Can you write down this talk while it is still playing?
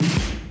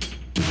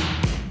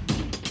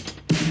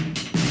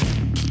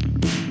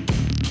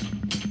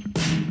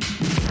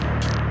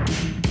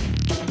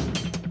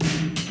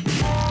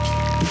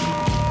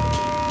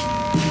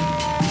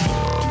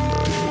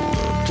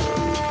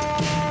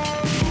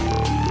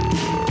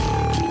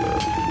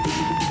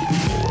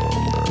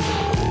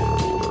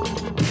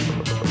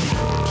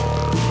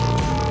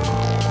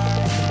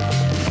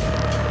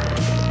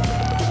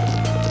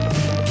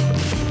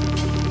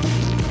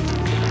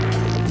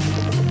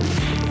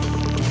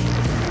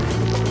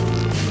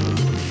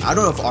I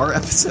don't know if our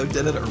episode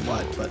did it or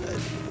what, but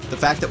the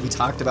fact that we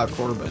talked about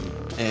Corbyn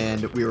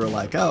and we were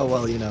like, oh,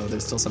 well,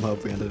 there's still some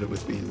hope. We ended it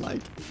with being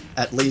like,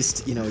 at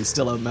least, he's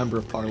still a member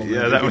of parliament.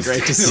 Yeah, that was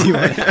great to see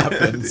what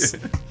happens.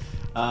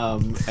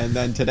 And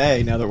then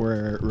today, now that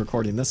we're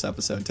recording this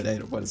episode,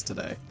 what is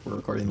today? We're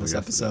recording this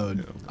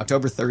episode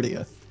October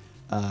 30th.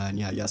 And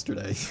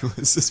yesterday he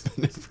was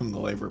suspended from the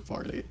Labour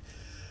Party.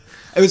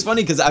 It was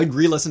funny because I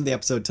re-listened to the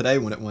episode today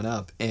when it went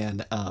up,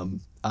 and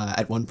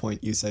at one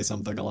point you say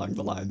something along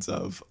the lines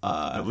of...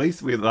 at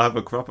least we'll have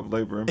a crop of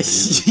Labour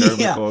MPs.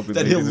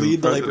 That he'll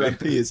lead the Labour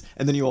MPs.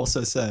 And then you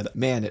also said,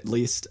 man, at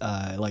least,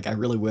 I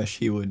really wish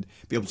he would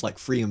be able to,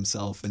 free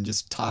himself and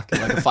just talk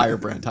like a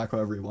firebrand, talk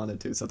however he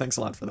wanted to. So thanks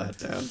a lot for that,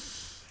 Dan.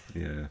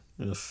 Yeah.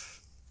 Ugh. Is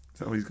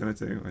that what he's going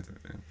to do? I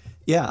don't know.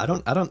 Yeah,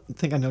 I don't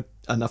think I know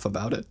enough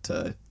about it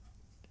to...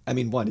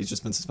 He's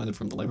just been suspended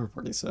from the Labour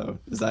Party, so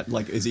is that,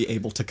 is he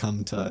able to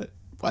come to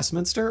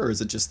Westminster, or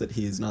is it just that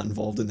he's not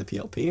involved in the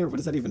PLP, or what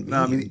does that even mean?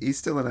 No, he's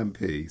still an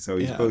MP, so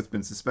he's both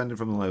been suspended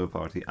from the Labour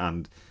Party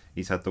and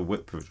he's had the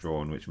whip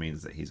withdrawn, which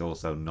means that he's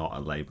also not a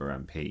Labour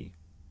MP.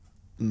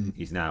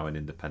 He's now an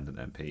independent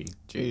MP.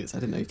 Jeez, I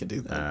didn't know you could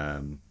do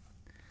that.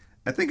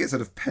 I think it's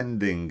sort of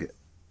pending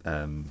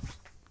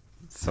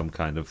some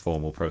kind of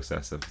formal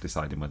process of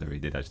deciding whether he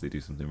did actually do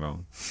something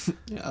wrong.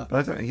 Yeah,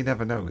 but you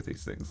never know with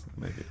these things.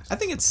 Maybe I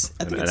think it's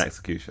an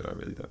execution. I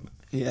really don't know.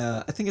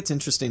 Yeah, I think it's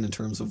interesting in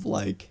terms of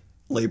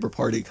Labour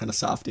Party kind of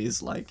softies,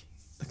 the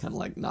kind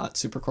of not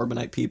super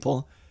Corbynite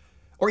people,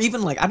 or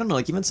even I don't know,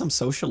 even some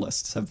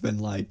socialists have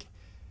been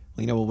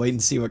we'll wait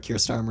and see what Keir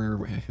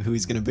Starmer, who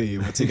he's going to be,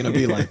 what's he going to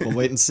be like. We'll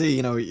wait and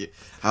see,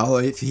 how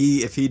if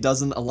he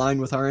doesn't align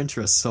with our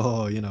interests,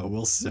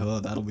 we'll see,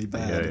 that'll be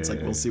bad.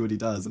 We'll see what he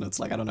does, and it's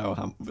I don't know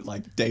how,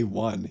 day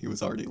one he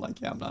was already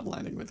I'm not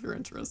aligning with your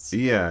interests.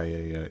 Yeah.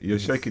 You're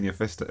shaking your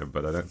fist at him,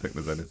 but I don't think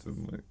there's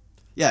anything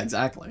Yeah,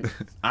 exactly.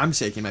 I'm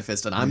shaking my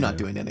fist and I'm not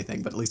doing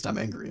anything, but at least I'm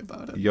angry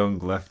about it. Young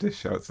leftist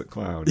shouts at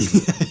cloud.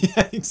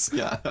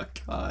 Yeah,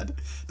 God.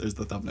 There's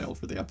the thumbnail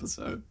for the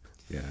episode.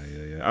 Yeah.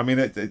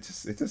 It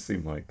just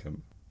seemed like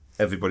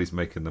everybody's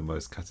making the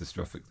most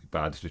catastrophically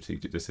bad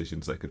strategic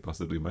decisions they could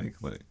possibly make.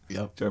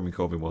 Jeremy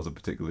Corbyn wasn't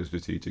particularly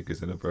strategic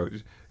as an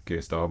approach. Keir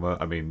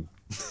Starmer,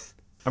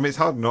 it's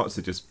hard not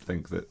to just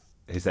think that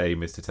his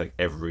aim is to take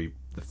the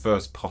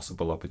first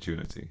possible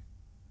opportunity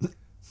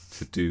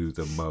to do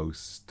the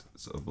most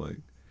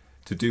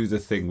to do the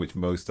thing which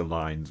most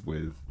aligns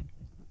with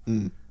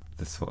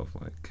the sort of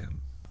I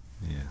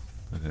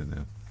don't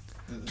know.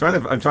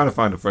 I'm trying to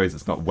find a phrase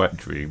that's not wet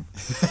dream,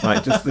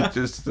 just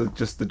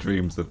the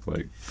dreams of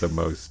the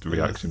most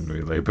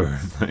reactionary Labour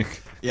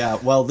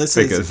this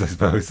figures, is I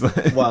suppose.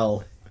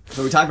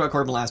 So we talked about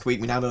Corbyn last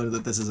week. We now know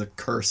that this is a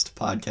cursed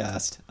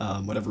podcast.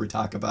 Whatever we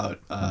talk about,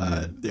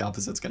 the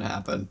opposite's going to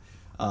happen.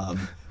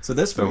 So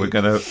week, we're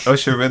going to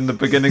usher in the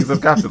beginnings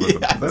of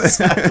capitalism. Yeah,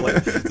 exactly.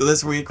 So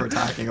this week we're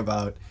talking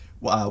about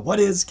what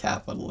is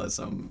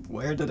capitalism?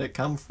 Where did it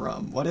come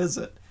from? What is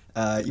it?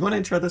 You want to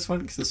intro this one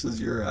because this was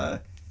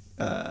your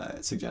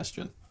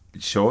suggestion?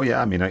 Sure.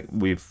 Yeah.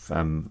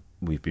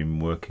 We've been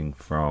working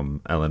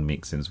from Ellen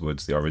Meakson's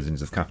Wood's The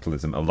Origins of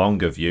Capitalism, a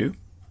longer view,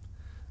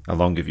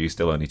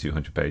 still only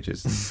 200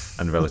 pages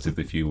and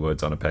relatively few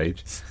words on a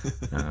page,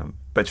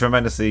 but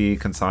tremendously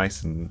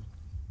concise and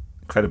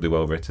incredibly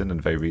well written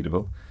and very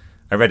readable.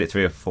 I read it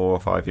 3 or 4 or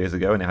 5 years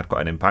ago and it had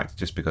quite an impact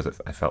just because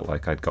I felt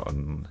like I'd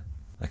gotten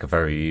a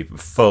very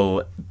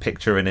full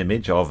picture and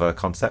image of a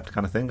concept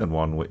kind of thing, and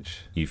one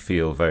which you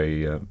feel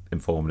very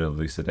informed and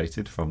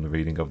elucidated from the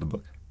reading of the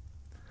book.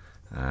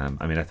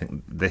 I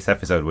think this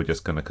episode we're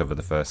just going to cover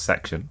the first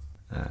section,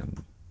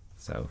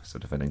 so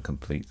sort of an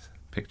incomplete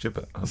picture,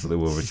 but hopefully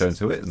we'll return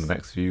to it in the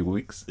next few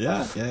weeks.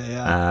 Yeah.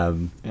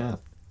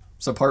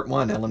 So part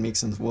 1, Ellen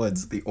Meakson's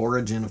Woods, The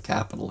Origin of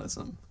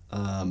Capitalism.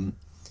 I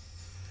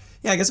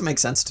guess it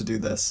makes sense to do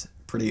this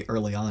pretty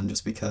early on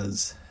just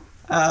because,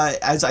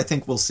 as I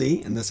think we'll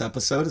see in this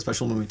episode,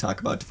 especially when we talk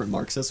about different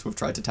Marxists who have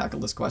tried to tackle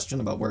this question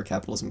about where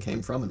capitalism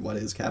came from and what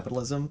is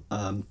capitalism,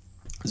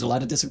 there's a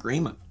lot of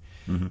disagreement.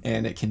 Mm-hmm.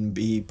 And it can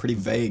be pretty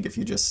vague if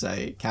you just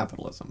say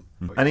capitalism.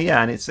 And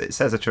it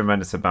says a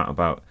tremendous amount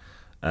about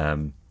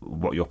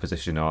what your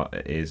position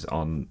is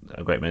on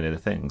a great many of the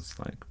things.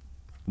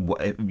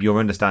 Your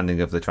understanding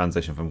of the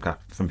transition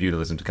from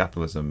feudalism to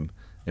capitalism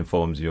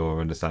informs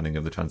your understanding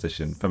of the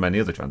transition from any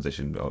other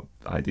transition, or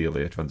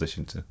ideally a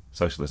transition to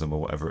socialism or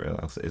whatever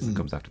else it is that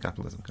comes after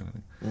capitalism, kind of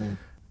thing.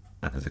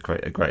 And there's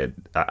a great,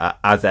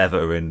 as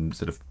ever in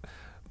sort of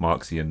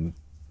Marxian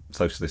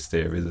socialist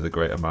theory, there's a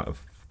great amount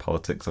of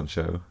politics on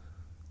show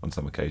on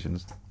some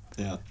occasions.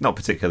 Yeah, not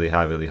particularly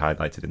heavily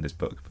highlighted in this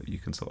book, but you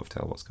can sort of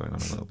tell what's going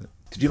on a little bit.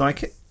 Did you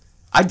like it?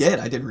 I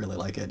did really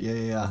like it.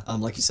 Yeah.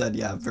 Like you said,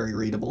 very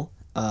readable.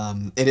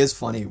 It is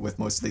funny with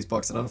most of these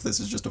books. I don't know if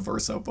this is just a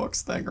Verso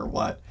Books thing or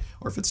what,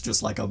 or if it's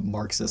just a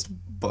Marxist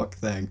book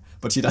thing,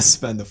 but she does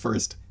spend the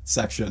first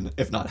section,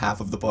 if not half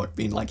of the book,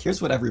 being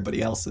here's what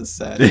everybody else has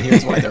said, and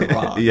here's why they're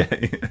wrong. Yeah.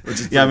 Which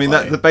is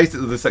the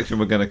basis of the section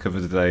we're going to cover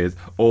today is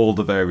all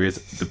the various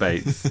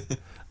debates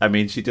I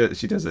mean, she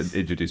does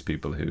introduce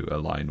people who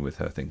align with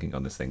her thinking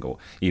on this thing, or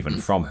even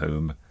from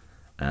whom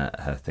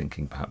her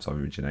thinking perhaps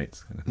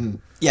originates.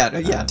 Yeah.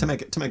 To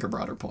make a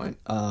broader point,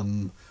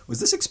 was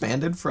this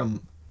expanded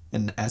from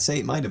an essay?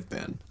 It might have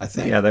been. I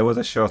think. Yeah, there was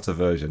a shorter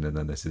version, and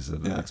then this is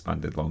an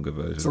expanded, longer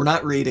version. So we're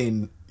not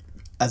reading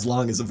as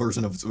long as a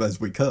version of as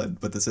we could,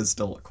 but this is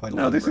still quite a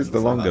long version. No, this is the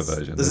longer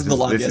version. This is the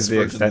longest. This is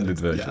the extended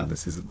version. Yeah.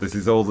 This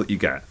is all that you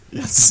get.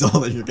 Yeah, this is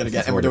all that you're going to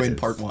get. And we're doing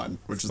part 1,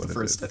 which is the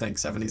first, I think,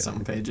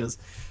 70-something pages.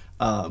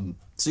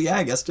 So yeah,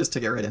 I guess just to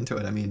get right into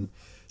it, I mean,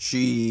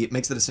 she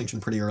makes the distinction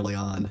pretty early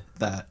on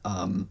that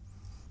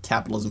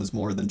capitalism is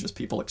more than just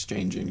people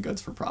exchanging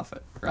goods for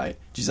profit, right?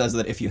 She says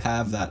that if you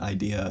have that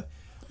idea,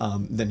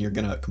 then you're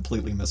going to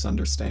completely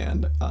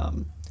misunderstand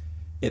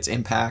its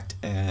impact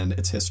and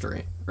its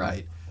history,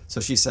 right? So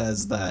she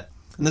says that,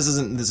 and this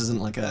isn't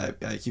like a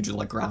hugely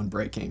like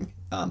groundbreaking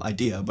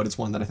idea, but it's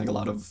one that I think a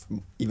lot of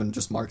even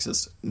just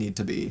Marxists need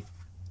to be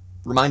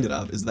reminded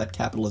of, is that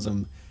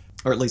capitalism,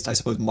 or at least I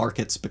suppose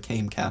markets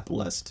became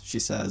capitalist, she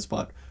says,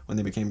 but when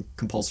they became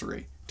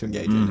compulsory to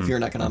engage in. If you're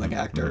an economic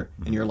actor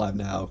and you're alive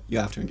now, you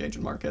have to engage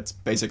in markets,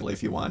 basically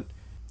if you want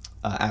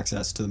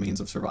access to the means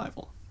of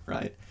survival,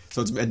 right?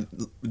 So it's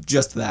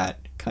just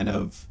that kind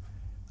of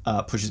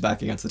pushes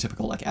back against the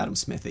typical like Adam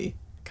Smithy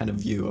kind of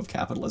view of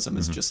capitalism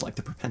as just like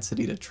the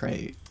propensity to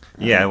trade.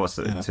 Right? Yeah,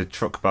 to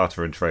truck,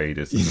 barter, and trade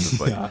is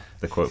sort of like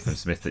the quote from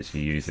Smith that she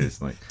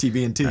uses, like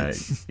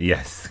TB&T.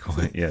 Yes,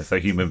 quite, yeah. So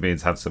human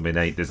beings have some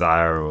innate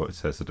desire or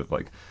to sort of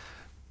like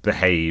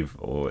behave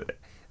or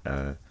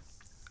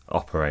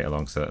operate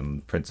along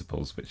certain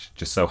principles, which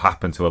just so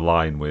happen to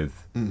align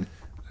with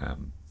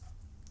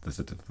the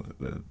sort of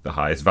the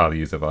highest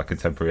values of our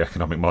contemporary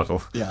economic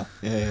model. Yeah.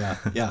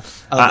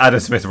 Adam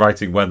Smith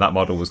writing when that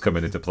model was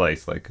coming into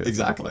place, like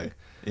exactly.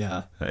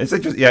 Yeah. It's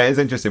interesting. Yeah, it's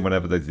interesting.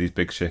 Whenever there's these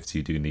big shifts,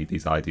 you do need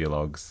these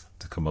ideologues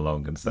to come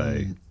along and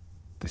say,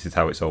 "This is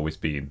how it's always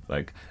been."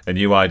 Like a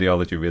new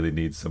ideology really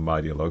needs some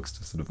ideologues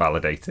to sort of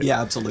validate it.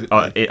 Yeah, absolutely.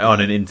 On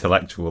an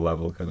intellectual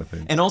level, kind of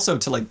thing. And also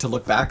to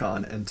look back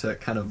on and to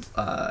kind of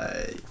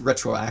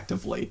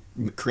retroactively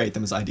create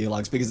them as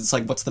ideologues, because it's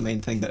like, what's the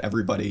main thing that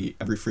every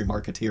free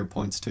marketeer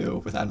points to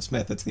with Adam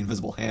Smith? It's the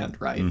invisible hand,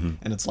 right?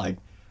 And it's like,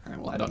 all right,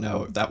 well, I don't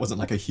know. That wasn't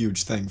like a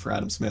huge thing for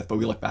Adam Smith, but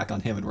we look back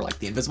on him and we're like,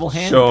 the invisible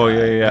hand. Sure,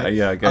 guy,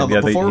 yeah. Again, he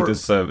before,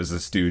 does serve as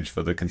a stooge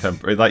for the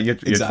contemporary. Like you're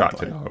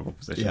trapped in a horrible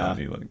position. Yeah, aren't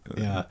you? Like,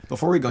 yeah.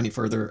 Before we go any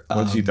further,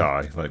 once you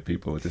die, like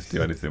people will just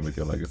do anything with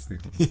your legacy.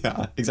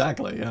 Yeah,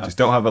 exactly. Yeah, just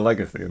don't have a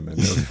legacy, and then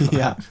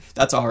yeah,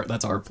 that's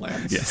our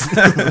plan. Yes.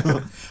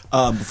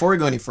 Before we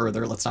go any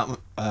further, let's not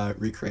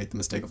recreate the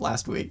mistake of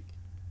last week.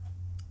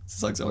 This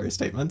is Auxiliary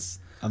Statements.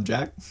 I'm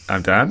Jack.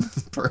 I'm Dan.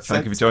 Perfect.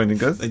 Thank you for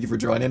joining us. Thank you for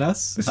joining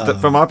us. This is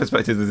from our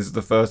perspective, this is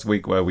the first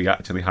week where we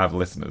actually have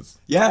listeners.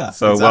 Yeah.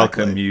 So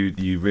exactly. Welcome. You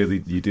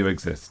do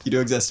exist. You do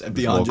exist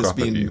beyond just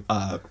being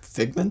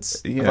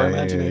figments of our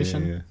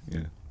imagination.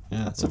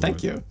 Yeah. So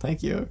thank you,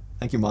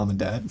 Mom and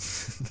Dad.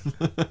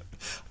 So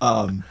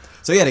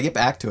yeah, to get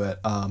back to it,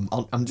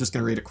 I'm just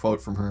going to read a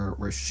quote from her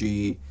where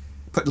she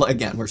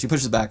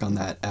pushes back on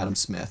that Adam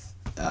Smith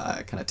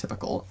kind of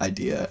typical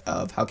idea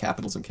of how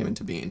capitalism came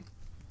into being.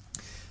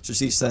 So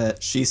she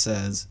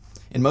says,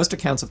 in most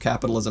accounts of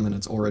capitalism and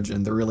its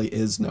origin, there really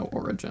is no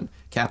origin.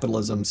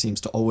 Capitalism seems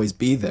to always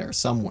be there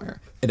somewhere.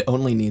 It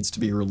only needs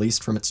to be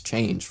released from its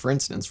change, for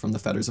instance, from the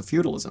fetters of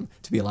feudalism,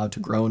 to be allowed to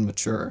grow and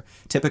mature.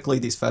 Typically,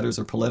 these fetters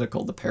are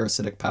political, the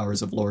parasitic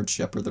powers of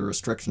lordship or the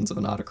restrictions of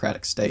an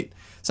autocratic state.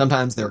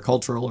 Sometimes they're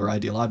cultural or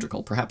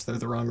ideological. Perhaps they're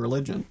the wrong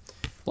religion.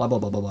 Blah, blah,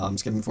 blah, blah, blah. I'm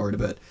skipping forward a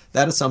bit.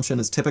 That assumption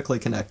is typically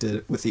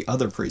connected with the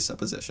other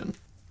presupposition,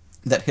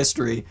 that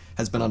history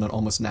has been on an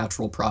almost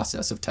natural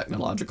process of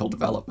technological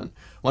development.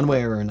 One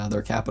way or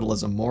another,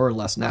 capitalism more or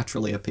less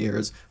naturally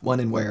appears,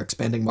 one in where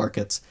expanding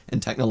markets and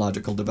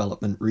technological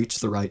development reach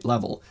the right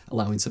level,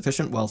 allowing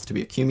sufficient wealth to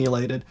be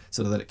accumulated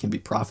so that it can be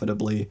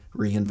profitably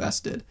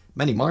reinvested.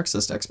 Many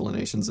Marxist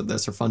explanations of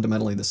this are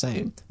fundamentally the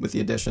same, with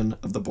the addition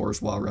of the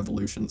bourgeois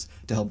revolutions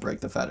to help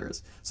break the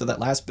fetters. So that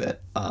last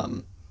bit,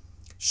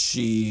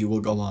 she will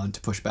go on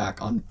to push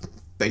back on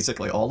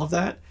basically all of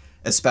that,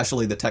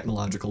 especially the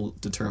technological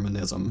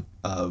determinism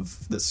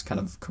of this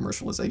kind of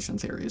commercialization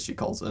theory, as she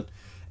calls it,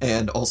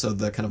 and also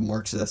the kind of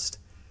Marxist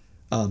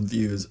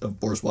views of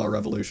bourgeois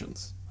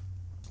revolutions,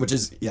 which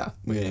is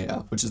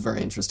which is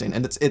very interesting.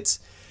 And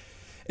it's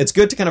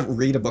good to kind of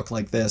read a book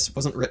like this. It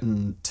wasn't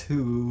written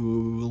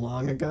too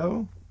long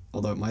ago,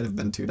 although it might have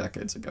been 2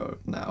 decades ago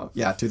now.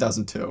 Yeah,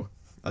 2002,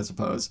 I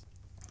suppose.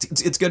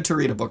 It's good to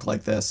read a book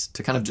like this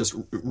to kind of just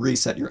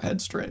reset your head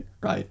straight,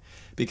 right?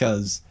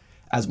 Because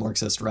as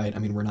Marxists, right, I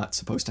mean, we're not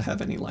supposed to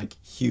have any, like,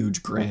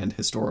 huge, grand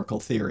historical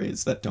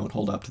theories that don't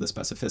hold up to the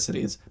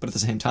specificities. But at the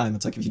same time,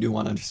 it's like, if you do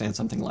want to understand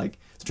something like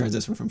the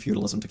transition from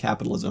feudalism to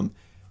capitalism,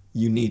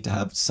 you need to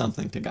have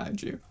something to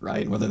guide you,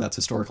 right? Whether that's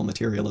historical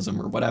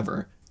materialism or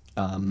whatever.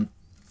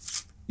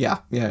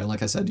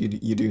 Like I said,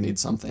 you do need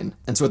something.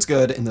 And so it's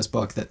good in this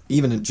book that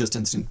even in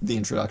the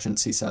introduction,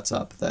 she sets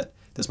up that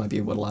this might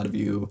be what a lot of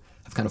you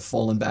have kind of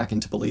fallen back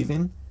into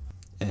believing.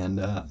 And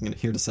I'm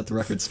here to set the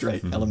record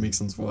straight. Ellen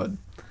Meakson's Wood.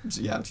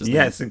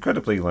 It's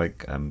incredibly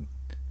like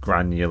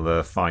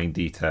granular, fine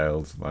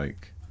detailed,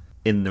 like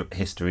in the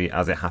history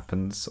as it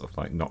happens, sort of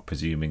like not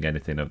presuming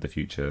anything of the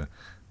future.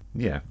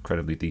 Yeah,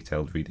 incredibly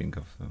detailed reading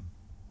of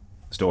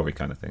story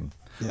kind of thing,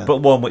 but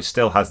one which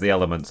still has the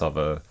elements of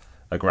a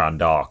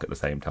grand arc at the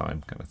same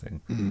time, kind of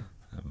thing.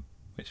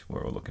 Which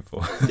we're all looking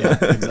for. Yeah,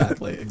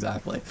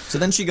 exactly. So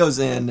then she goes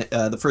in,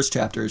 the first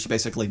chapter, she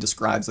basically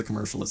describes the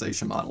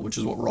commercialization model, which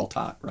is what we're all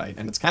taught, right?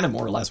 And it's kind of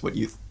more or less what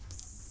you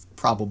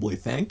probably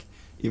think,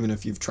 even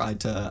if you've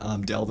tried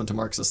to delve into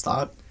Marxist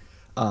thought.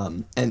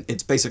 And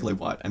it's basically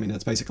what? I mean,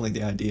 it's basically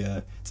the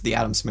idea, it's the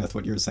Adam Smith,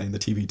 what you were saying, the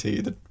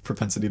TBT, the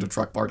propensity to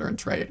truck, barter, and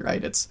trade,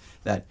 right? It's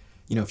that,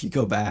 if you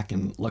go back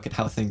and look at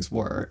how things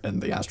were,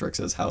 and the asterisk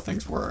is how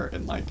things were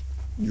in, like,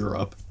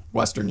 Europe,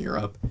 Western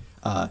Europe,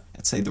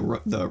 let's say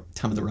the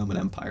time of the Roman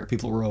Empire,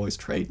 people were always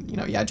trading. You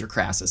had your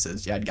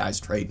Crassuses, you had guys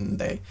trading,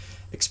 they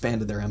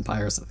expanded their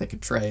empire so that they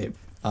could trade.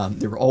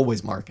 There were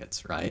always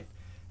markets, right?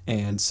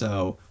 And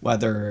so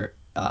whether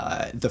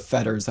the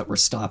fetters that were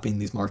stopping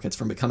these markets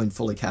from becoming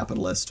fully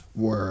capitalist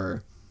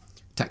were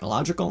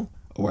technological,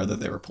 or whether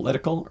they were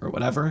political or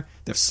whatever,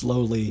 they've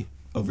slowly,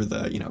 over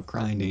the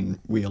grinding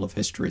wheel of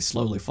history,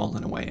 slowly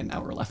fallen away, and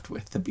now we're left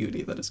with the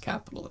beauty that is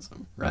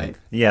capitalism, right?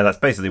 Yeah, that's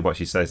basically what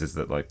she says, is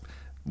that like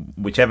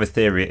whichever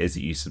theory it is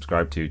that you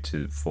subscribe to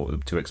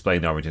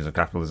explain the origins of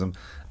capitalism,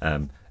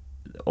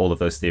 all of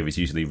those theories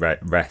usually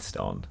rest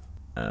on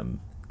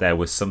there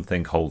was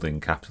something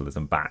holding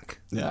capitalism back.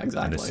 Yeah,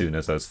 exactly. And as soon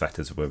as those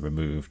fetters were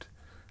removed,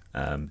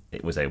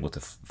 it was able to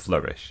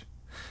flourish.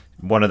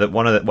 She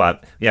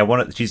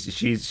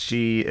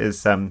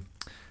is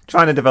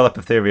trying to develop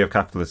a theory of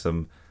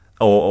capitalism,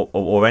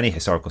 or any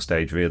historical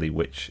stage really,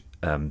 which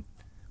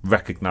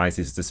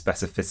recognizes the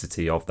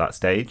specificity of that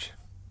stage.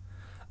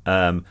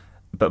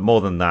 But more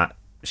than that,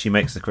 she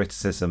makes the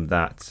criticism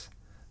that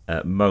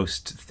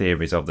most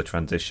theories of the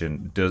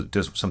transition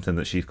does something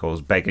that she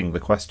calls begging the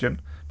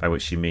question, by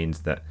which she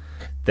means that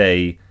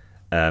they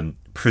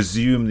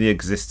presume the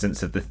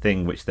existence of the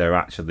thing which they're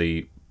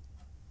actually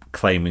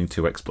claiming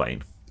to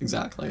explain.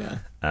 Exactly,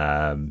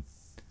 yeah.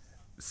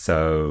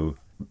 So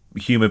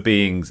human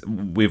beings,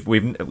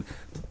 we've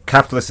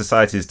capitalist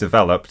societies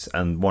developed,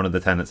 and one of the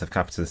tenets of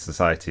capitalist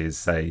societies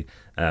say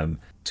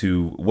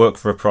to work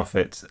for a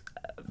profit,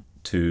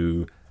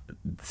 to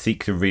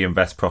seek to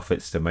reinvest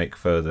profits to make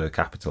further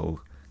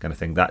capital, kind of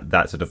thing.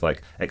 That sort of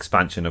like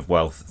expansion of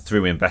wealth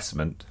through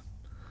investment,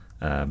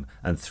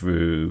 and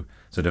through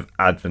sort of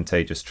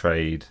advantageous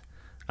trade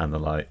and the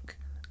like.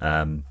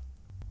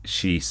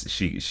 She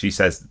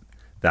says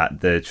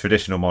that the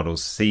traditional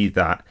models see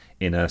that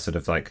in a sort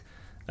of like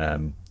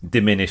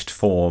diminished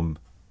form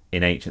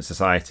in ancient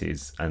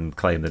societies, and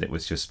claim that it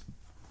was just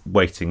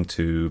waiting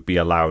to be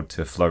allowed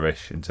to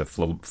flourish into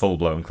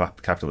full-blown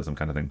capitalism,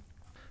 kind of thing.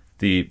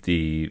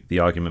 The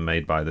argument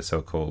made by the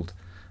so-called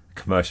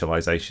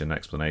commercialization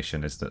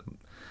explanation is that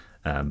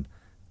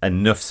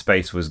enough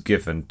space was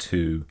given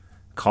to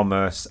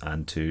commerce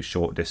and to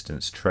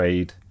short-distance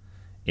trade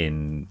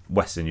in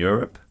Western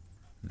Europe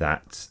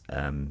that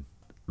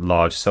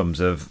large sums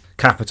of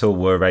capital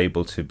were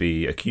able to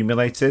be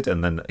accumulated,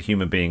 and then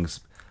human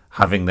beings,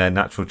 having their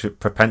natural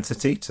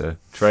propensity to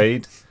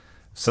trade,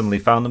 suddenly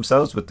found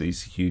themselves with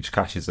these huge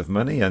caches of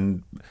money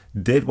and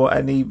did what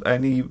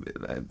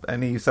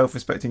any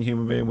self-respecting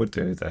human being would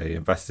do. They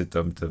invested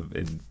them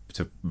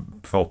to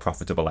for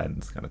profitable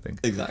ends, kind of thing.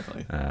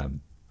 Exactly.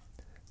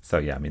 So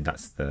yeah, I mean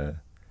that's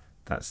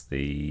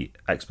the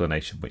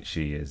explanation which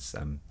she is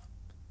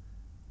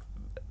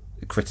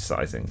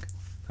criticizing.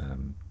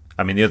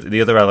 I mean,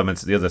 the other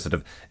elements, the other sort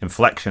of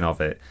inflection of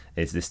it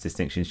is this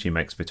distinction she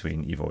makes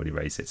between, you've already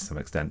raised it to some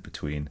extent,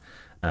 between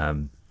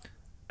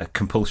a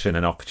compulsion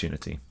and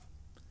opportunity.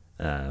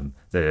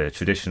 The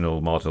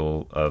traditional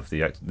model of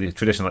the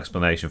traditional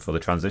explanation for the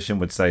transition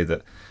would say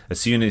that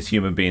as soon as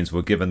human beings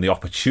were given the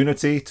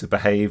opportunity to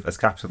behave as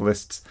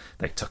capitalists,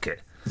 they took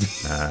it,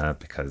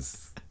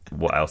 because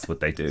what else would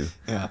they do?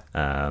 Yeah.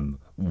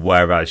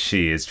 Whereas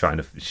she is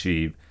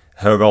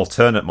her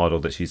alternate model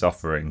that she's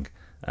offering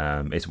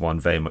is one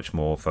very much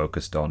more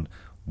focused on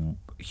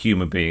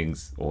human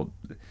beings, or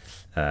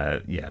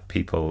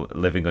people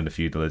living under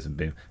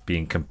feudalism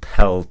being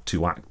compelled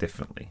to act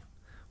differently.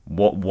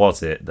 What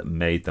was it that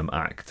made them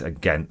act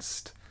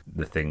against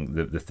the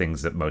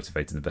things that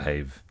motivated them to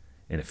behave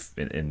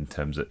in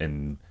terms of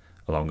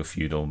along a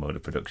feudal mode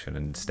of production,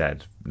 and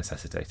instead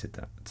necessitated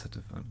that sort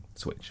of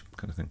switch,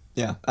 kind of thing?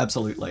 Yeah,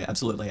 absolutely.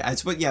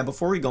 But yeah,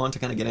 before we go on to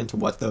kind of get into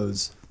what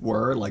those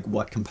were, like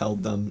what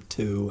compelled them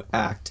to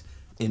act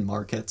in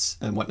markets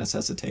and what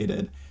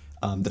necessitated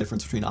the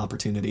difference between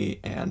opportunity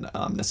and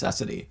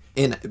necessity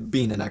in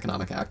being an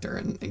economic actor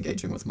and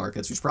engaging with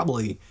markets, we should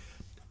probably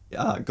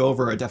go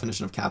over a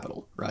definition of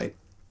capital, right?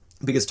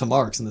 Because to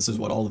Marx, and this is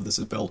what all of this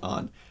is built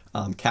on,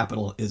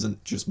 capital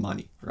isn't just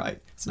money,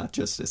 right? It's not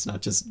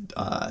just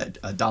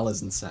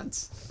dollars and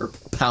cents, or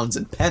pounds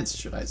and pence,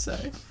 should I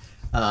say.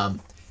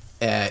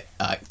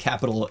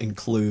 capital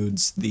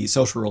includes the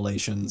social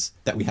relations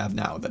that we have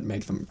now that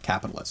make them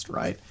capitalist,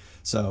 right?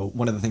 So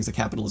one of the things that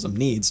capitalism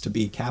needs to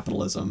be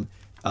capitalism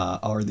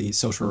are the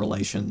social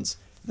relations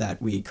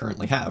that we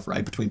currently have,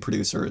 right, between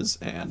producers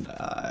and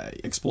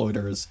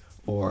exploiters,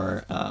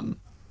 or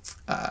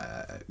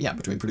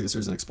between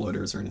producers and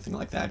exploiters, or anything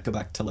like that. Go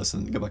back to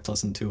listen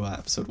to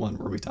episode 1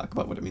 where we talk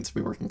about what it means to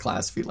be working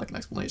class. If you'd like an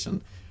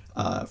explanation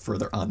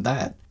further on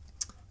that.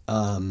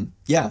 I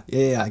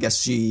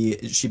guess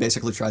she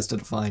basically tries to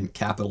define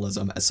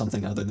capitalism as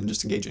something other than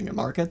just engaging in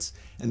markets,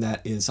 and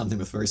that is something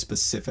with very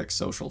specific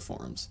social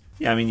forms.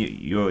 Yeah, I mean,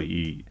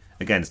 you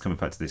again, it's coming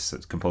back to this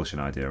compulsion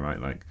idea,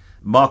 right? Like,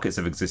 markets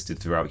have existed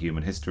throughout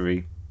human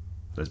history.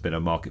 There's been a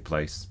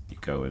marketplace. You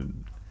go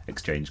and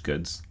exchange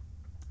goods.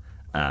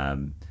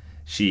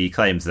 She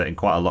claims that in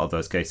quite a lot of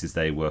those cases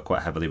they were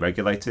quite heavily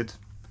regulated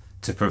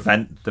to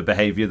prevent the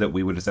behaviour that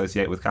we would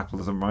associate with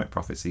capitalism, right?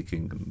 Profit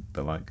seeking and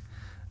the like.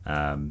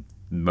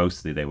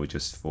 Mostly they were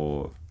just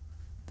for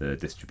the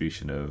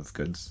distribution of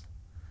goods.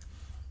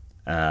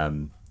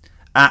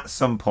 At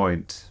some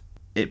point,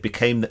 it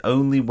became the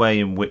only way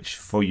in which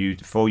for you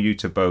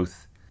to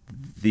both,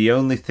 the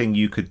only thing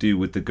you could do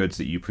with the goods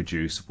that you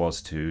produce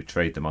was to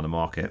trade them on the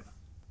market,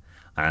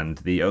 and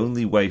the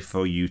only way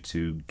for you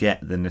to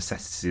get the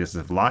necessities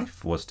of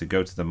life was to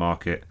go to the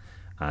market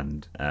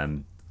and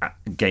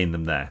gain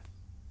them there.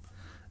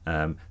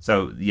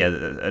 So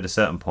at a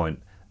certain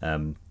point,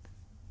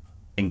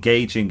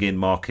 engaging in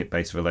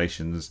market-based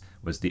relations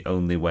was the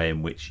only way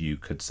in which you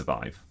could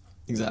survive.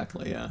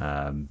 Exactly,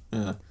 yeah.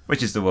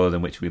 Which is the world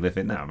in which we live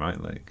in now, right?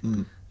 Like,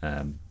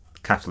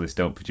 capitalists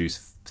don't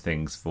produce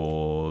things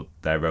for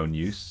their own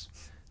use,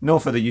 nor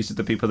for the use of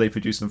the people they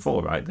produce them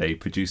for, right? They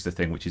produce the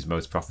thing which is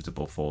most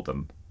profitable for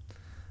them.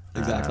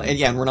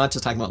 Exactly. And we're not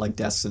just talking about like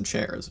desks and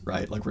chairs,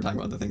 right? Like, we're talking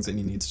about the things that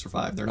you need to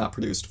survive. They're not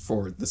produced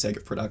for the sake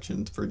of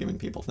production, for giving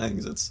people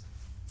things. It's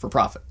for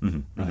profit,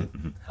 right?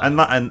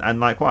 And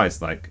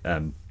likewise, like,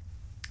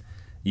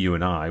 you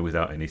and I,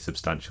 without any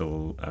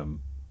substantial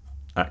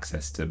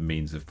access to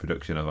means of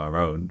production of our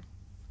own,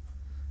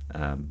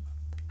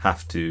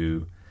 have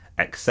to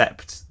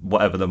accept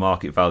whatever the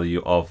market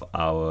value of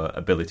our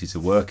ability to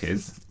work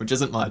is, which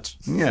isn't much.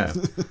 Yeah.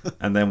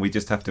 And then we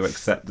just have to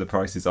accept the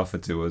prices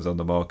offered to us on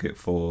the market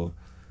for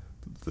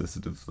the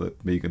sort of the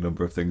meager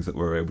number of things that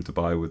we're able to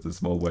buy with the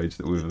small wage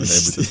that we've been able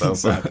to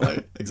sell.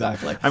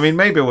 Exactly. I mean,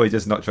 maybe we're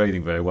just not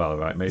trading very well,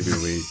 right? Maybe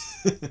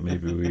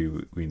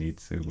we need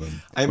to.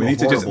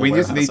 We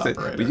just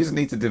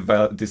need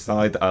to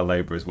decide that our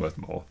labour is worth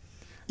more.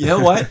 You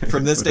know what?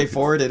 From this day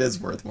forward, it is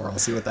worth more. I'll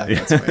see what that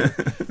gets me.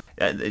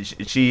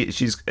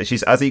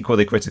 She's as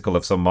equally critical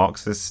of some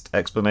Marxist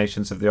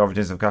explanations of the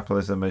origins of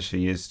capitalism as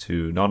she is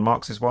to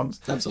non-Marxist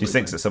ones. Absolutely. She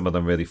thinks that some of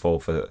them really fall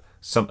for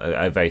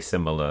a very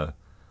similar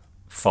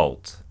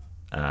fault.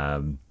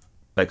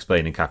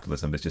 Explaining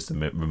capitalism is just a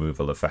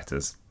removal of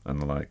fetters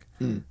and the like.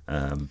 And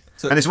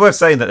it's worth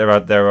saying that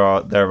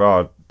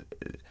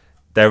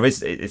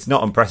it's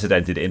not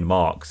unprecedented in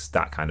Marx,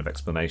 that kind of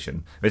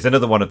explanation. It's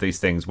another one of these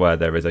things where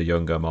there is a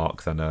younger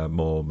Marx and a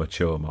more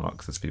mature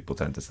Marx, as people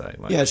tend to say.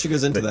 Like, she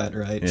goes into that,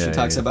 right? She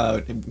talks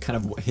about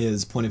kind of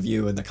his point of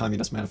view in the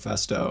Communist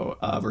Manifesto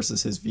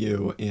versus his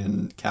view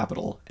in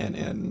Capital and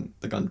in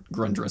the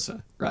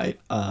Grundrisse, right?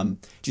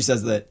 She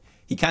says that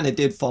he kind of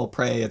did fall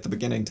prey at the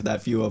beginning to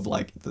that view of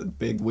like the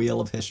big wheel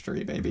of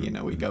history, baby. You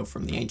know, we go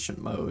from the ancient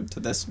mode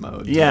to this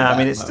mode. Yeah, I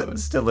mean, it's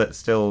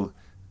still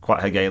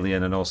quite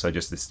Hegelian, and also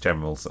just this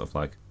general sort of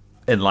like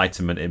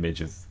Enlightenment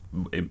image of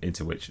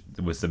into which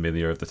was the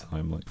milieu of the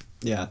time. Like,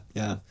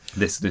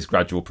 this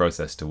gradual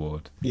process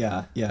toward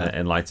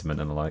Enlightenment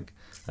and the like,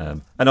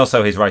 and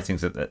also his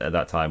writings at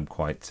that time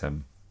quite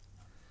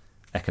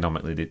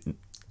economically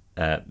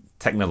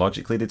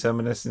technologically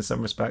determinist in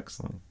some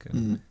respects. Like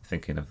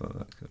thinking of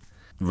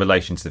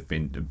relations of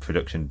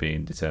production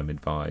being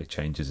determined by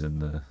changes in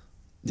the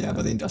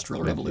by the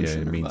Industrial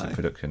Revolution, means of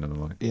production and the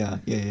like.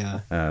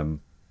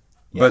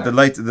 But the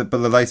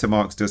later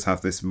Marx does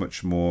have this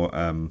much more.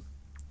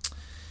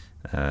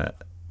 There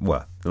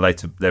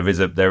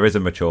is a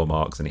mature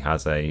Marx, and he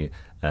has a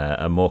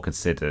more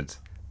considered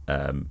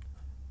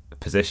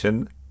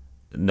position,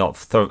 not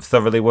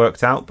thoroughly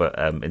worked out, but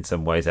in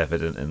some ways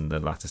evident in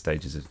the latter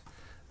stages of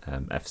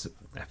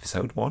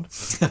episode 1.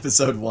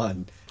 Episode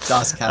 1,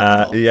 Das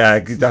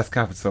Kapital. Das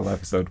Kapital,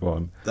 episode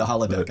 1. The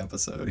holodeck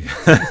episode.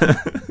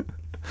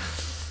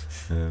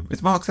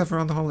 Is Marx ever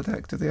on the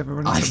holodeck? Do they ever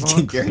run into Marx? I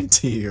can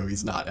guarantee you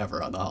he's not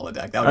ever on the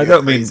holodeck. I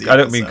don't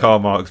mean Karl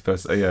Marx per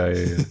se.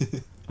 Yeah.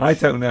 I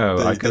don't know.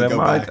 I can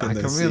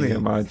really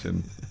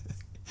imagine.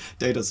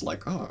 Data's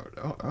like,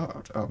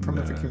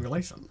 primitive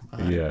accumulation.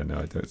 Yeah, no,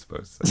 I don't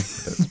suppose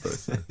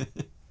so.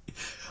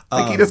 I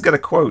think he does get a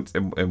quote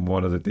in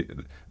one of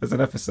the. There's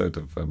an episode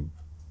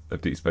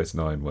of Deep Space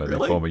Nine where they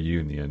form a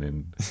union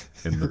in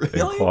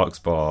Quark's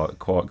bar.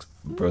 Quark's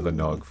brother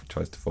Nog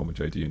tries to form a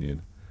trade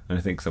union. And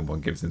I think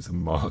someone gives him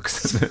some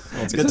Marx. Well,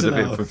 it's good to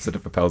know. It sort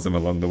of propels him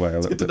along the way.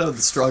 It's good to know the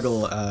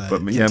struggle.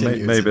 But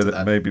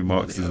maybe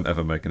Marx doesn't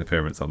ever make an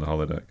appearance on the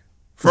holodeck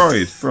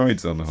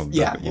Freud's on the holodeck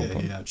Yeah, at one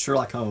point. yeah.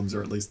 Sherlock Holmes,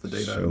 or at least the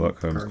data. Sherlock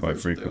Holmes quite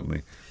version frequently.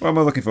 do. What am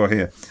I looking for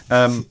here?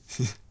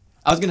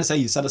 I was going to say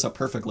you set us up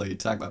perfectly to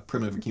talk about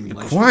primitive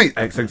accumulation. Quite.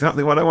 That's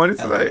exactly what I wanted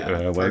to Hell say.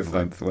 yeah.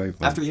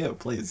 Wavelength. After you,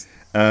 please.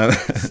 Yeah,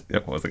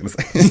 what was I going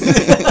to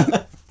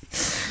say?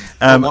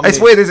 It's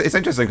weird. It's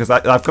interesting because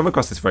I've come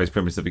across this phrase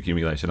primitive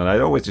accumulation, and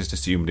I'd always just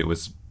assumed it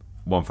was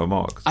one for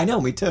Marx. I know,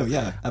 me too.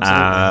 Yeah,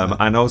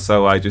 absolutely. And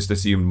also, I just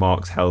assumed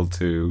Marx held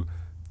to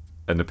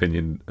an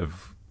opinion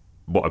of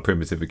what a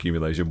primitive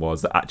accumulation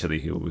was that actually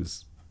he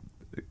was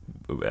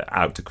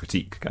out to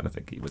critique, kind of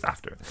thing. He was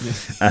after it.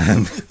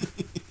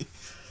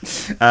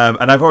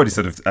 And I've already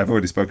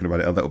spoken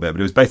about it a little bit,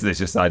 but it was basically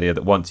just the idea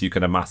that once you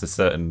can amass a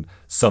certain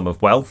sum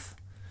of wealth,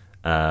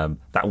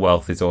 that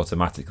wealth is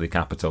automatically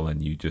capital,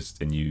 and you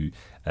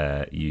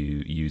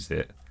use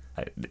it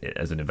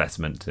as an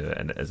investment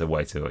and as a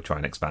way to try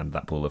and expand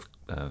that pool of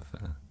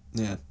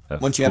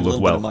Once you have a little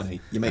bit of wealth.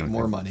 money, you make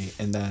more money,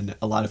 and then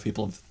a lot of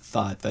people have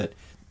thought that.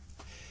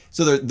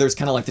 So there's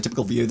kind of like the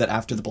typical view that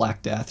after the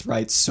Black Death,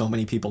 right, so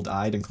many people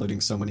died, including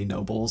so many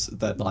nobles,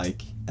 that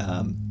like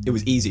it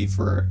was easy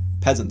for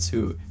peasants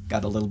who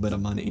got a little bit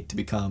of money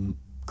to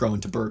grow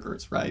into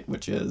burghers, right,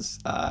 which is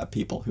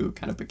people who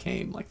kind of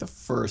became like the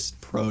first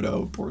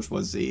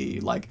proto-bourgeoisie,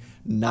 like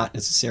not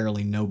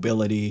necessarily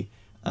nobility,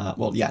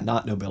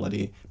 not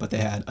nobility, but they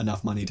had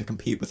enough money to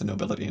compete with the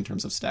nobility in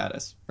terms of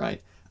status,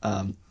 right?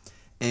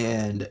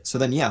 And so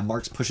then,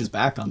 Marx pushes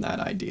back on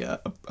that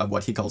idea of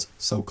what he calls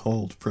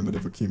so-called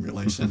primitive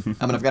accumulation.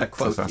 I've got a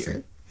quote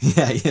here.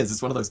 Yeah, he is.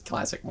 It's one of those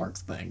classic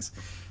Marx things,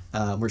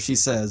 where she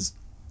says,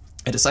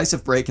 "A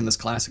decisive break in this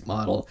classic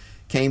model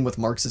came with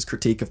Marx's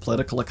critique of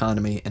political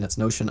economy and its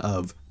notion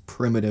of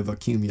primitive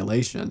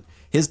accumulation.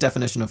 His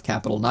definition of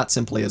capital not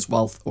simply as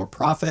wealth or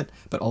profit,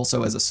 but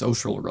also as a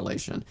social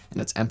relation, and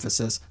its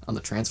emphasis on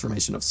the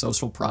transformation of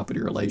social property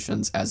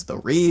relations as the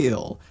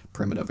real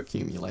primitive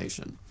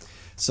accumulation."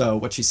 So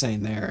what she's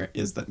saying there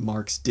is that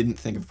Marx didn't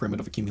think of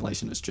primitive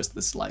accumulation as just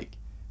this like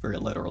very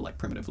literal, like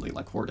primitively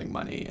like hoarding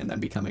money and then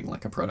becoming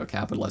like a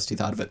proto-capitalist. He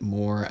thought of it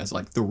more as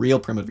like the real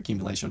primitive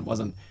accumulation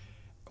wasn't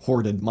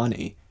hoarded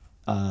money,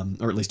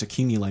 or at least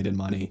accumulated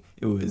money.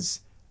 It was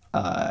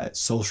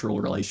social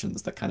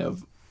relations that kind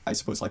of, I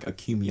suppose, like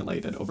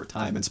accumulated over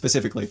time, and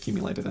specifically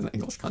accumulated in the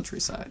English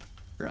countryside,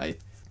 right?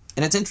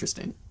 And it's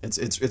interesting.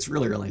 It's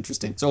really, really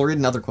interesting. So I'll read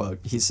another quote.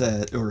 She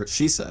says,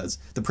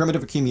 "The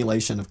primitive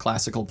accumulation of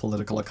classical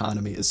political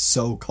economy is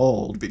so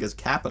cold because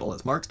capital,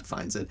 as Marx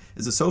defines it,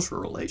 is a social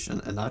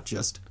relation and not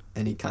just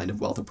any kind of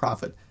wealth or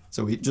profit."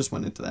 So he just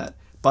went into that.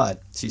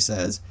 But, she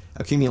says,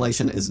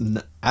 accumulation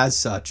as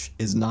such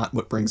is not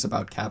what brings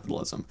about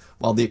capitalism.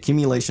 While the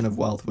accumulation of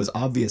wealth was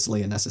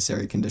obviously a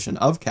necessary condition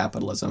of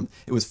capitalism,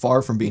 it was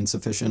far from being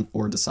sufficient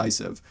or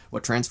decisive.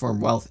 What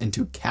transformed wealth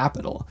into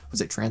capital was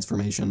a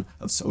transformation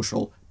of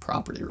social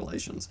property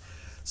relations.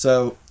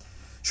 So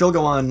she'll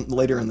go on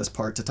later in this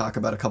part to talk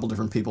about a couple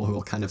different people who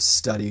will kind of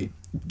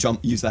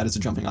use that as a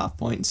jumping off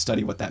point and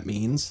study what that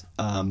means.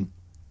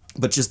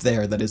 But just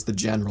that is the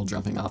general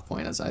jumping off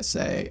point, as I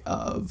say,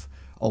 of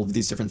all of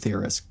these different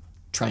theorists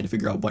trying to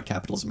figure out what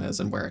capitalism is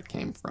and where it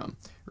came from,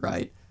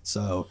 right?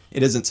 So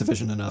it isn't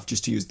sufficient enough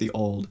just to use the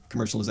old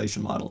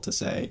commercialization model to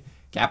say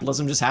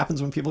capitalism just happens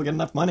when people get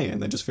enough money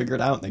and they just figure it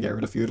out and they get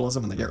rid of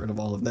feudalism and they get rid of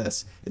all of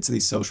this. It's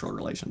these social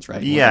relations,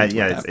 right?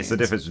 It's the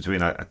difference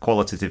between a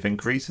qualitative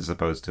increase as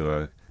opposed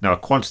to a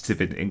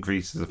quantitative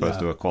increase as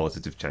opposed to a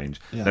qualitative change.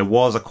 Yeah. There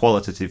was a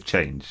qualitative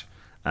change.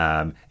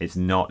 It's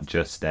not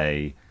just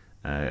a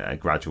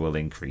gradual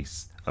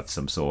increase of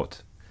some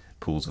sort,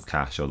 pools of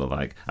cash or the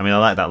like. I mean, I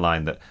like that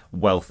line that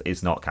wealth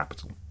is not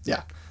capital.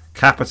 Yeah.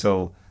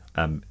 Capital,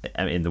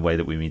 in the way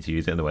that we mean to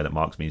use it, in the way that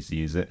Marx means to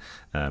use it,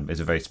 is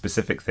a very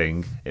specific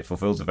thing. It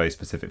fulfills a very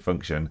specific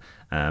function,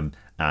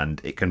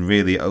 and it can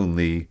really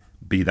only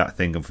be that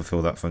thing and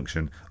fulfill that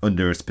function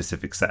under a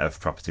specific set of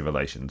property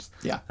relations.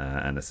 Yeah.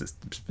 And a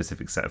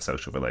specific set of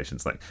social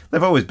relations. Like,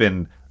 there've always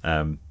been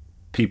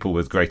people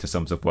with greater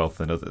sums of wealth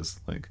than others.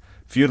 Like,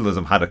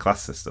 feudalism had a class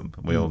system.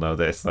 We all know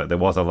this. Like, there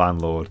was a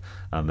landlord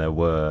and there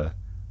were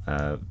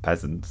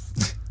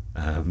peasants.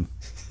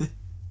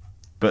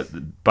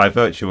 But by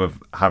virtue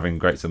of having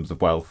great sums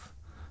of wealth,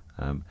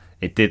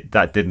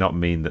 that did not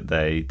mean that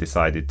they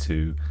decided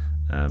to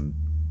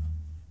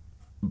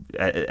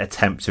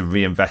attempt to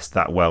reinvest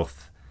that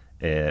wealth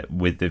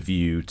with the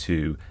view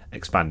to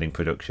expanding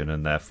production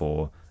and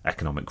therefore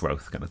economic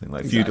growth, kind of thing.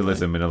 Like, exactly.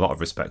 Feudalism in a lot of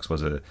respects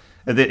was an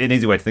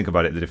easy way to think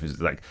about it. The difference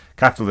is, like,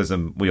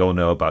 capitalism, we all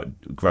know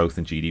about growth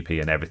and GDP,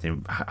 and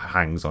everything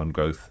hangs on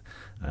growth.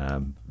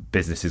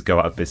 Businesses go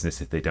out of business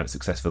if they don't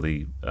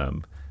successfully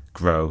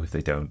grow, if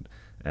they don't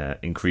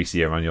increase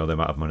year on year the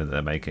amount of money that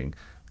they're making.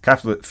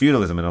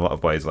 Feudalism in a lot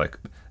of ways, like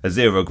a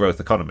zero growth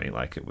economy.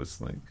 Like, it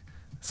was like,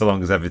 so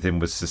long as everything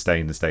was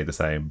sustained and stayed the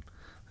same,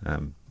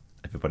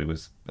 everybody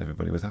was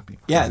happy.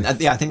 Yeah,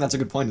 I think that's a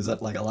good point, is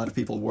that, like, a lot of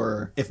people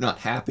were, if not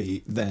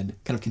happy, then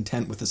kind of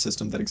content with the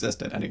system that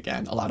existed. And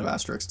again, a lot of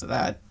asterisks to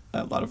that,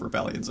 a lot of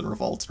rebellions and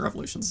revolts and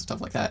revolutions and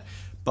stuff like that.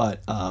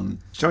 But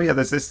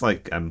there's this,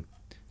 like,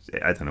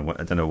 I don't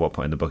know what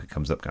point in the book it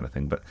comes up, kind of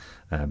thing. But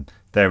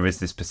there is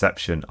this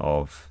perception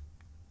of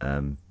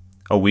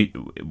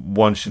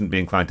one shouldn't be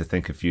inclined to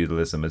think of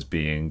feudalism as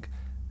being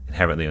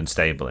inherently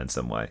unstable in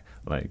some way.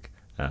 Like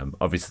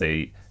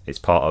obviously, it's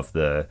part of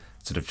the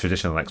sort of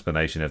traditional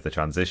explanation of the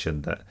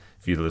transition that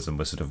feudalism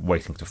was sort of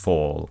waiting to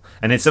fall.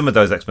 And in some of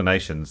those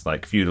explanations,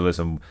 like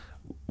feudalism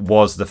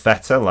was the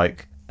feta,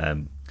 like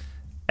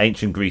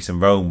ancient Greece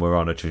and Rome were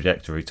on a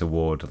trajectory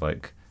toward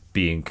like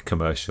being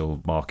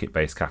commercial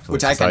market-based capitalist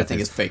which I kind of societies.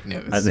 think is fake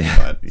news. And,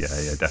 but...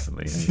 yeah,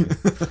 definitely.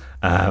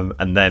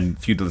 And then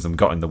feudalism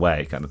got in the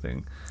way, kind of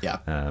thing.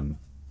 Yeah.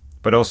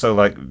 But also,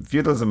 like,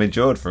 feudalism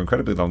endured for an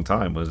incredibly long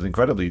time. It was an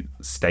incredibly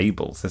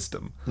stable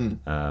system.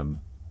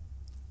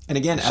 And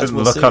again, as shouldn't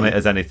we'll look see, on it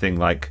as anything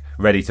like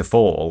ready to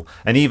fall.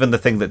 And even the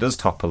thing that does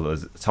topple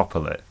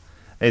it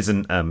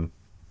isn't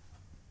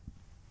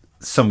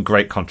some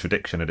great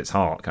contradiction at its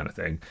heart, kind of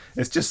thing.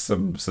 It's just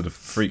some sort of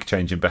freak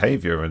change in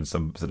behaviour and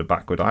some sort of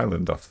backward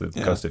island off the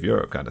coast of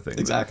Europe, kind of thing.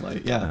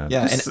 Exactly.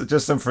 Yeah.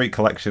 Just some freak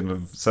collection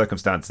of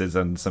circumstances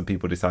and some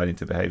people deciding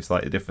to behave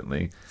slightly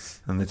differently,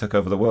 and they took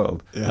over the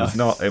world. Yeah.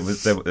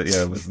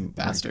 It wasn't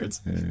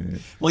bastards. Yeah.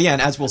 Well, yeah,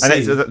 and as we'll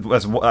And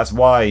see, that's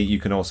why you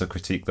can also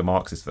critique the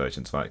Marxist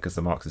versions, right? Because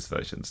the Marxist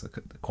versions are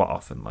quite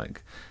often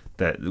like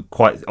they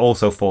quite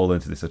also fall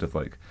into this sort of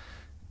like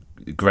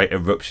great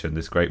eruption,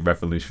 this great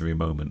revolutionary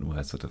moment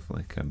where sort of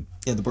like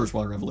the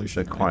bourgeois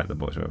revolution. they're quite the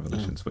bourgeois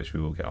revolutions, which we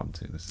will get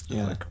onto. This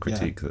like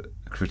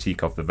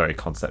critique of the very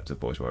concept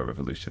of bourgeois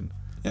revolution.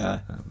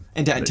 Yeah,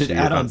 and to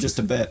add on just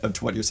a bit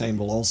to what you're saying,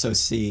 we'll also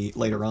see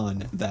later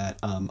on that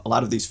a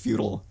lot of these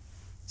feudal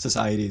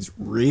societies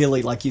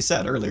really, like you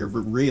said earlier,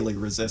 really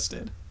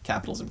resisted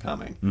capitalism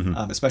coming.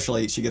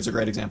 Especially, she gives a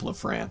great example of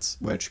France,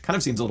 which kind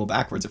of seems a little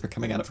backwards if you're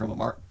coming at it from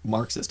a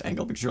Marxist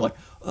angle, because you're like,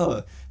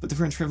 oh, but the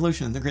French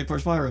Revolution, the Great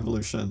Bourgeois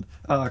Revolution,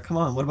 come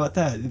on, what about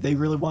that? They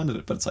really wanted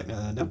it, but it's like,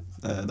 no,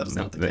 that is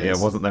not the case. Yeah, it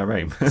wasn't their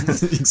aim.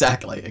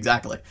 Exactly.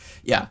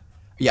 Yeah,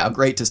 a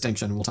great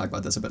distinction, we'll talk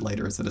about this a bit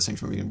later, is the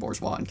distinction between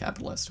bourgeois and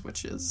capitalist,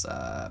 which is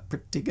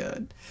pretty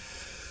good.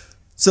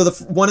 So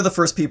one of the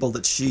first people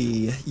that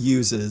she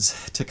uses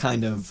to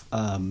kind of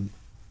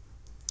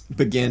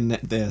begin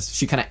this,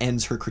 she kind of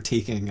ends her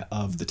critiquing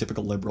of the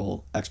typical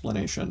liberal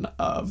explanation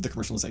of the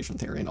commercialization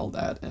theory and all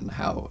that, and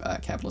how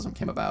capitalism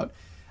came about.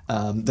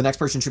 The next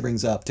person she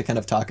brings up to kind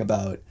of talk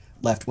about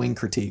left-wing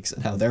critiques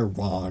and how they're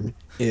wrong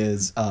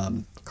is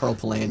Karl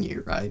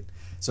Polanyi, right?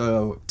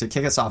 So to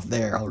kick us off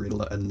there, I'll read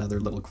another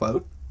little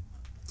quote.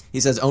 He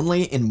says,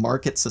 "Only in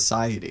market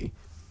society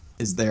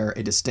is there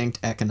a distinct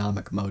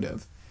economic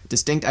motive,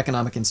 distinct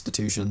economic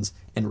institutions,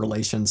 and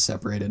relations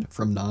separated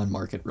from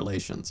non-market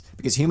relations.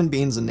 Because human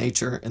beings in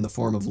nature, in the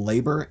form of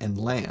labor and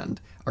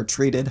land, are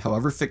treated,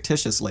 however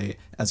fictitiously,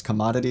 as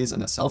commodities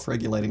in a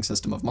self-regulating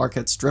system of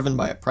markets driven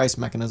by a price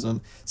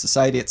mechanism,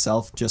 society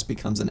itself just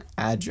becomes an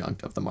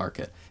adjunct of the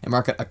market. A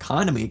market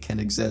economy can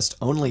exist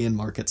only in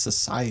market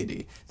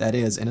society. That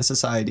is, in a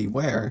society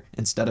where,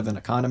 instead of an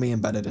economy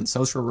embedded in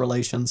social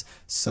relations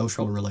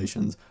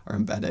are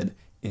embedded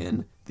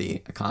in the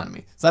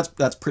economy." So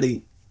that's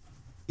pretty...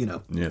 Yeah,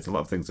 it's a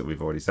lot of things that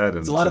we've already said, and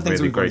it's a lot of things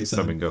really we've already great said.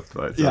 summing up.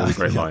 Like, it's a really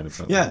great line of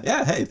something.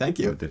 Yeah. Hey, thank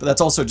you. But that's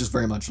also just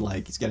very much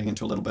like he's getting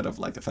into a little bit of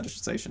like the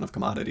fetishization of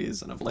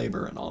commodities and of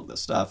labor and all of this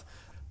stuff.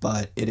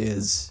 But it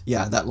is,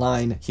 that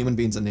line: human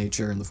beings in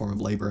nature, in the form of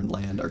labor and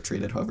land, are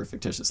treated, however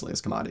fictitiously, as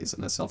commodities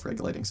in a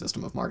self-regulating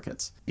system of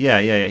markets.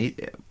 Yeah.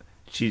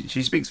 She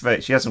speaks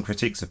she has some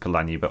critiques of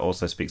Polanyi, but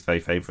also speaks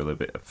very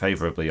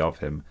favorably of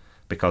him,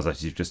 because,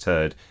 as you've just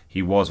heard,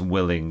 he was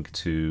willing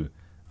to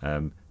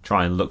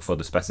try and look for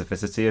the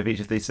specificity of each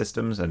of these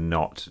systems and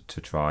not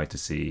to try to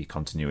see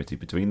continuity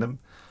between them.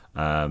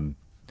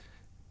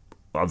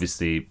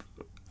 Obviously,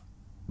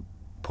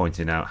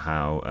 pointing out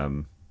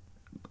how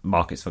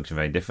markets function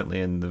very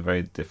differently in the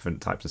very different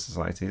types of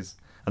societies.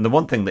 And the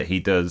one thing that he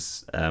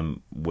does,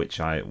 which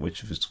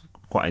was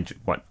quite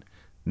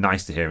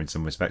nice to hear in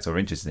some respects, or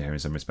interesting to hear in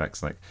some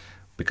respects, like,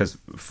 because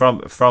from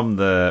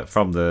the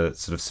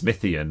sort of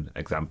Smithian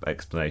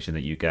explanation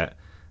that you get,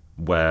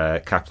 where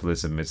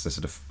capitalism is the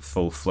sort of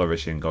full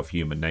flourishing of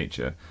human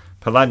nature,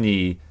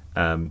 Polanyi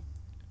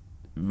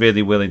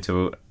really willing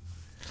to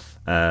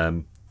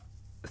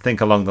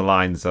think along the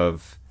lines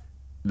of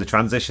the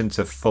transition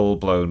to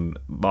full-blown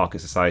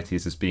market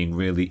societies as being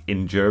really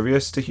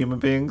injurious to human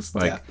beings,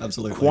 like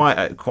absolutely,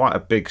 quite a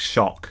big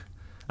shock.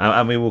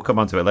 And we will come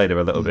on to it later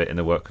a little bit in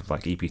the work of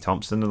like E.P.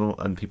 Thompson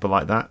and people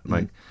like that.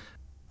 Like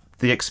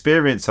the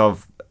experience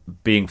of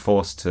being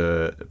forced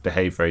to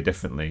behave very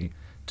differently,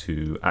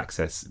 to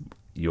access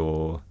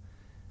your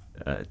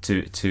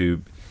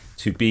to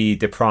be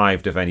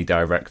deprived of any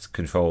direct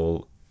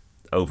control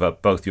over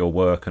both your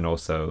work and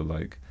also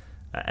like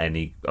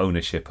any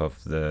ownership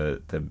of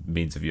the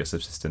means of your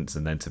subsistence,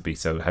 and then to be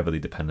so heavily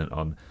dependent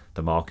on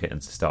the market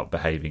and to start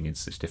behaving in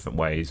such different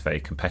ways, very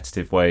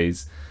competitive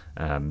ways,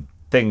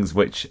 things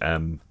which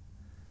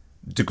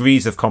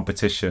degrees of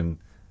competition,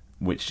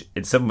 which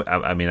in some,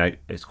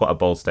 it's quite a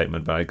bold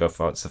statement, but I go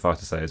so far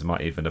to say as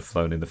might even have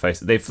flown in the face.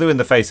 They flew in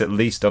the face at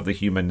least of the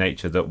human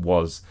nature that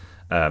was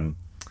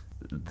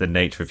the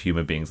nature of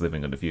human beings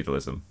living under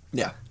feudalism.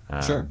 Yeah,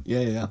 sure.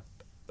 Yeah.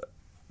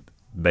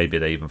 Maybe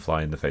they even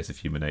fly in the face of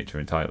human nature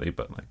entirely,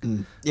 but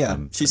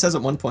she says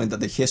at one point that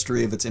the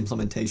history of its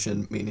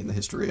implementation, meaning the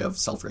history of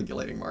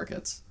self-regulating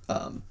markets,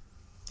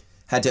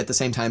 had to at the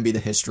same time be the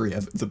history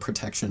of the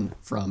protection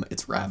from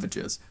its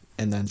ravages.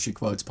 And then she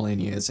quotes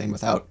Polanyi as saying,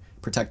 without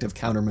protective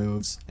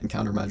countermoves and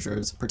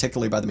countermeasures,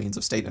 particularly by the means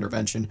of state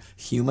intervention,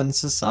 human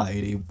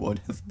society would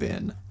have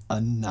been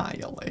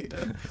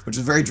annihilated, which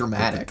is very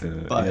dramatic.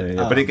 But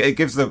it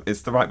gives them,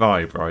 it's the right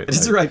vibe, right?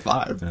 It's the right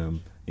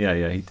vibe.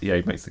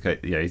 He makes the case.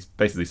 Yeah, he's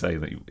basically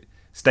saying that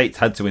states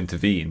had to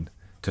intervene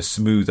to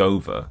smooth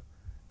over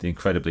the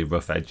incredibly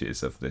rough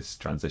edges of this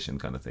transition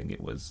kind of thing.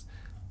 It was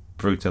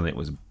brutal, it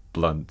was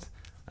blunt,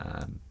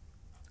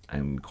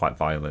 and quite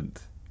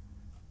violent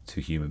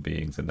to human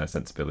beings and their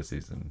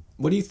sensibilities. And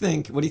what do you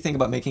think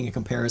about making a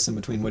comparison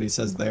between what he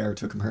says there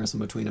to a comparison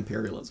between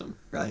imperialism,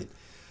 right?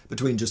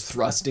 Between just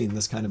thrusting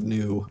this kind of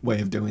new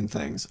way of doing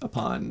things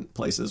upon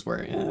places where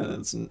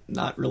it's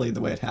not really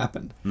the way it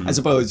happened. Mm-hmm. I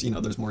suppose,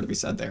 there's more to be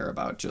said there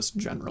about just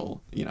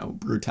general,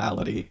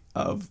 brutality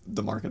of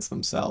the markets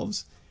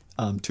themselves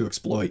to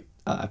exploit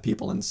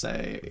people in,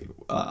 say,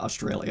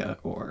 Australia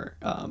or,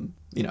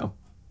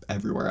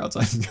 everywhere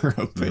outside of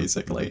Europe,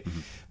 basically. Mm-hmm.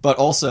 But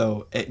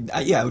also, it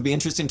would be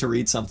interesting to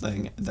read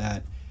something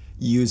that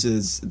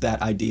uses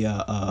that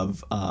idea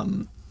of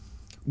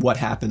what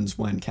happens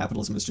when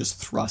capitalism is just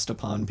thrust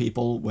upon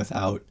people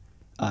without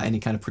any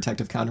kind of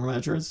protective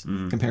countermeasures,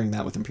 comparing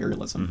that with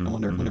imperialism. I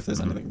wonder if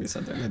there's anything to be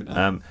said there.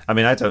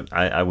 Maybe not.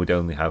 I would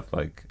only have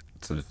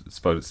sort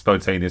of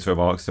spontaneous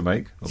remarks to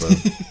make, although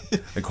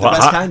I'm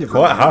quite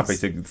happy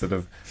to sort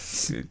of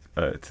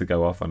to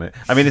go off on it.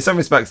 I mean, in some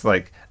respects,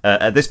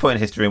 at this point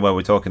in history where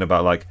we're talking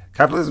about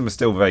capitalism is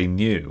still very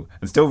new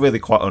and still really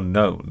quite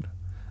unknown,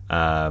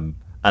 and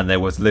there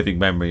was living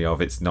memory of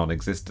its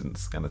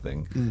non-existence kind of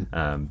thing,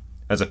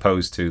 as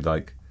opposed to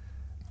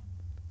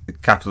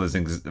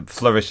capitalism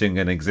flourishing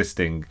and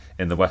existing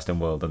in the Western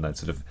world and then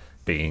sort of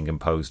being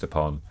imposed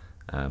upon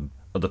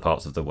other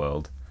parts of the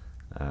world.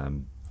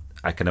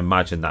 I can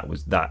imagine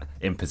that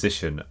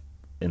imposition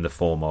in the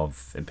form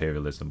of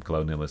imperialism,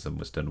 colonialism,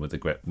 was done with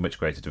a much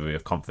greater degree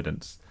of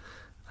confidence.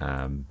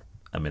 I'm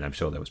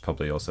sure there was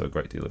probably also a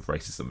great deal of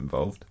racism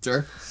involved.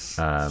 Sure,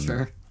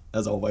 sure,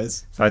 as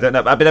always. So I don't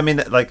know.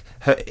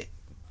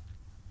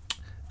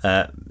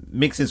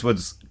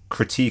 Meeks-Wood's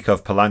critique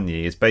of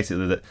Polanyi is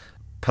basically that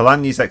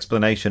Polanyi's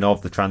explanation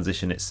of the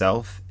transition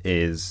itself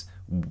is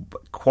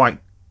quite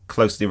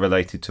closely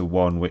related to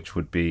one which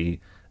would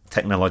be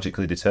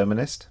technologically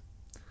determinist.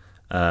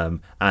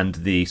 And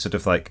the sort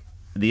of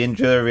the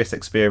injurious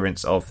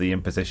experience of the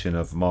imposition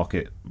of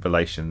market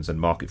relations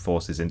and market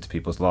forces into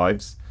people's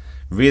lives.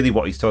 Really,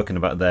 what he's talking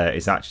about there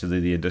is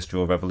actually the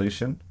Industrial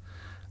Revolution.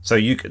 So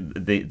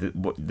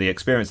the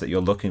experience that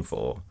you're looking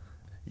for,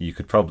 you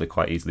could probably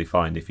quite easily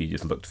find if you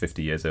just looked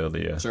 50 years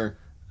earlier. Sure.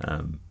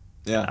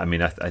 Yeah.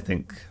 I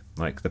think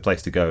the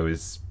place to go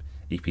is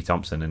E.P.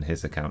 Thompson and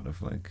his account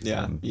of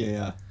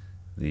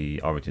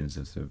the origins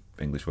of the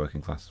English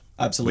working class.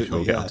 Absolutely, which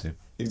we'll get onto.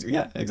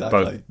 Yeah,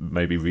 exactly. Both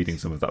maybe reading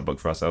some of that book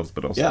for ourselves,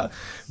 but also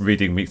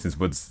reading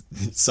Meeks-Wood's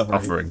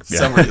offering.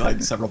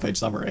 Summary, several page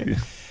summary. Yeah.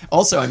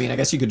 Also, I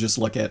guess you could just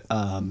look at,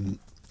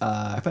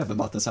 I haven't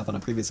brought this up on a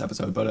previous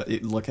episode, but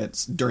look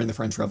at during the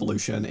French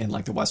Revolution in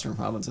the western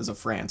provinces of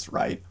France,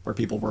 right? Where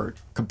people were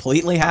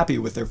completely happy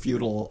with their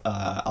feudal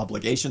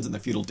obligations and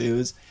their feudal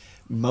dues,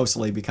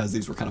 mostly because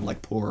these were kind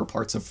of poorer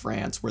parts of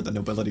France where the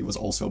nobility was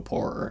also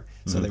poorer.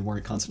 So they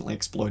weren't constantly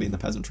exploiting the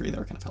peasantry. They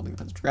were kind of helping the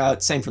peasantry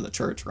out. Same for the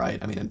church,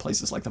 right? In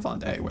places like the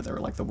Vendée where there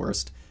were the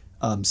worst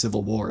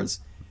civil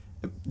wars,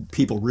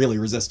 people really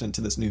resistant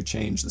to this new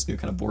change, this new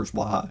kind of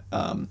bourgeois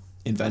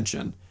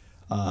invention.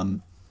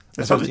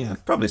 There's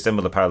probably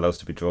similar parallels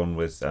to be drawn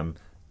with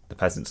the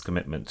peasants'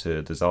 commitment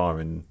to the Tsar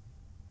in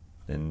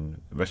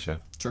Russia.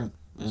 Sure.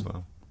 As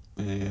well.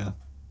 Yeah.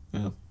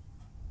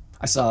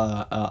 I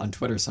saw on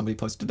Twitter somebody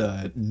posted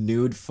a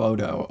nude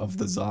photo of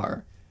the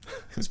Tsar.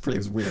 It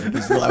was weird.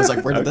 I was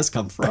like, where did this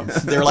come from?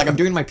 They were like, I'm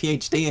doing my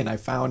PhD and I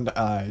found,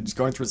 just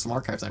going through some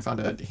archives, I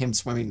found him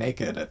swimming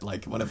naked at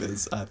one of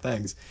his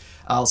things.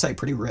 I'll say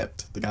pretty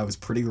ripped. The guy was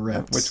pretty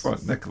ripped. Which one?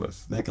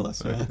 Nicholas,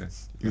 yeah. Okay.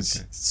 He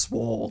was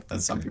swole,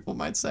 as some people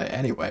might say.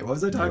 Anyway, what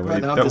was I talking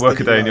about now? Don't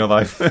work a day in your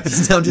life.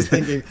 I'm just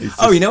thinking,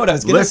 you know what I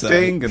was going to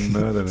say? Lifting and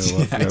I don't know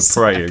what,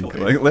 praying.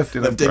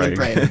 Lifting and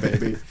praying,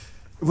 baby.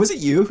 Was it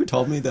you who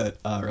told me that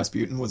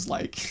Rasputin was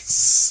I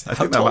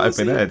think that might have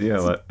been Ed,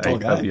 yeah.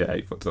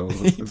 8 foot tall.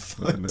 8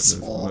 foot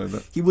tall.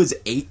 He was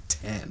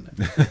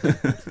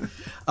 8'10".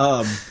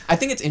 I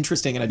think it's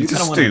interesting, and I do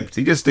kind of want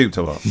to... He just stooped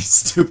a lot. He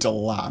stooped a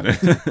lot.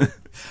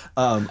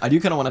 I do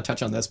kind of want to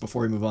touch on this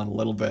before we move on a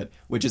little bit,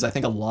 which is I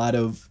think a lot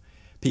of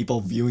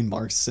people viewing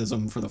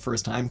Marxism for the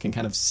first time can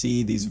kind of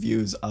see these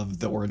views of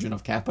the origin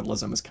of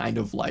capitalism as kind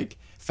of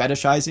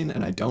fetishizing,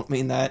 and I don't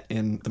mean that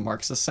in the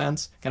Marxist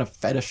sense, kind of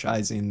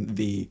fetishizing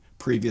the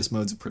previous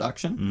modes of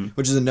production,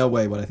 which is in no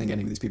way what I think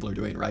any of these people are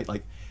doing, right?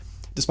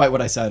 despite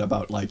what I said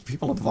about like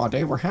people of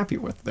Vendée were happy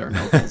with their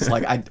nobles.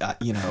 Like I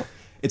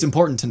it's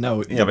important to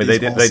note. Yeah, but they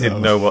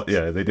didn't know what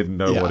Yeah.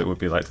 what it would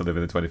be like to live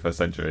in the 21st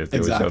century. If they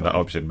were Exactly. shown that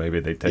option, maybe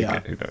they'd take Yeah.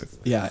 it. Who knows?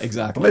 Yeah,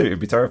 exactly. Well, maybe it'd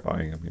be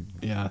terrifying. I mean,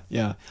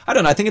 Yeah. I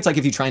don't know. I think it's like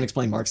if you try and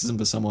explain Marxism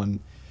to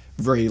someone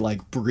very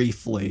like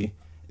briefly,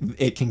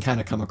 it can kind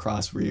of come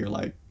across where you're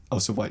like, oh,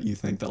 so what, you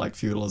think that like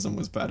feudalism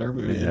was better?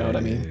 You know what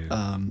I mean?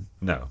 Yeah.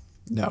 No.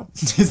 No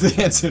is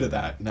the answer to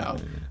that. No.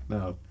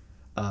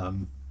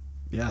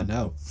 Yeah,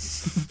 no.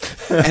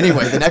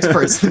 Anyway, the next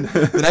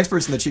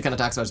person that she kind of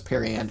talks about is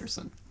Perry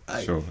Anderson.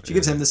 Sure, She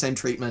gives him the same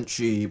treatment.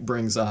 She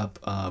brings up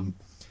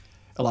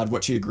a lot of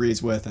what she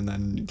agrees with and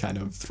then kind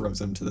of throws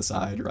him to the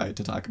side, right,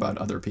 to talk about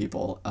other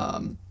people.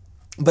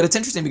 But it's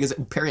interesting because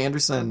Perry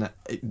Anderson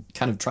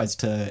kind of tries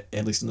to,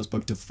 at least in this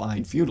book,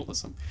 define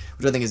feudalism,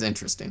 which I think is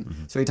interesting.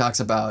 Mm-hmm. So he talks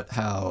about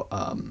how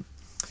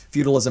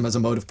feudalism as a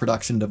mode of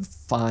production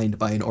defined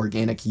by an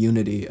organic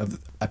unity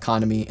of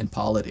economy and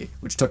polity,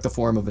 which took the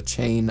form of a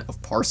chain of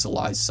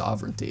parcelized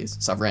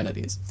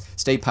sovereignties.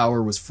 State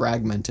power was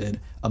fragmented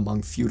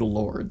among feudal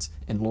lords,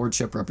 and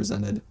lordship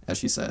represented, as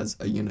she says,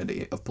 a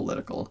unity of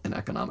political and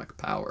economic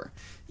power.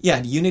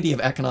 Yeah, unity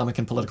of economic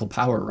and political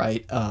power,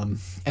 right? And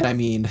I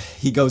mean,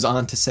 he goes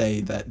on to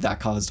say that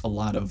caused a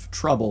lot of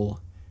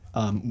trouble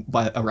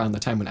by around the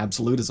time when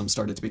absolutism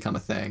started to become a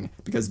thing,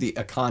 because the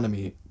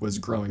economy was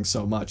growing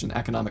so much and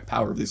economic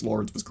power of these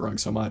lords was growing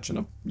so much,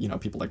 and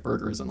people like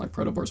burghers and like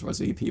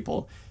proto-bourgeoisie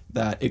people,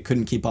 that it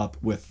couldn't keep up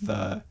with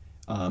the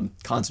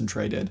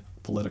concentrated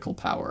political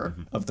power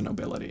of the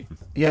nobility.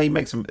 Yeah, he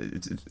makes some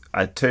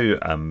two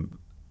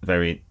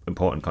very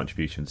important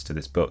contributions to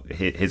this book.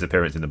 His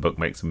appearance in the book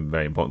makes some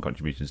very important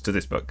contributions to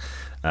this book,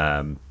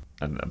 and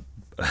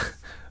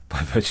by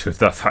virtue of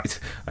that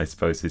fact, I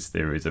suppose his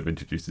theories have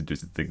introduced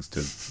interesting things to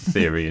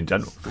theory in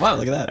general. Wow,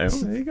 look at that. Oh,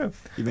 there you go.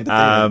 You made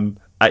a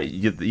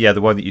theory. The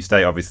one that you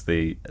state,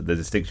 obviously, the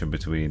distinction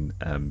between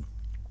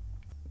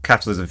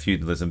capitalism and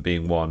feudalism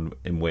being one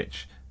in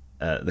which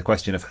the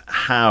question of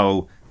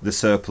how the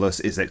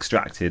surplus is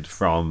extracted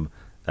from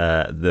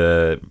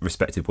the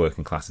respective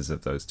working classes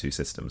of those two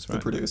systems, right?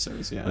 The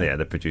producers, yeah. Yeah,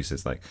 the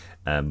producers. Like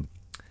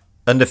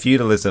under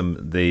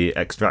feudalism, the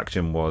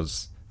extraction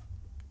was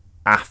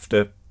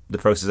after the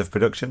process of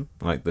production.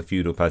 Like the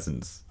feudal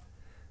peasants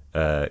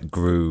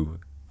grew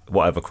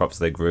whatever crops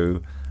they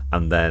grew,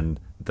 and then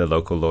the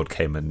local lord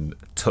came and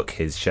took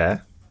his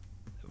share.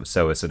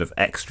 So a sort of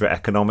extra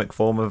economic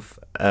form of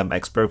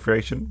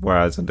expropriation,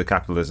 whereas under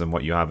capitalism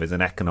what you have is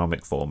an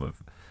economic form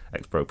of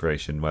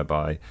expropriation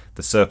whereby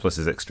the surplus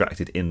is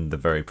extracted in the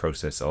very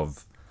process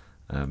of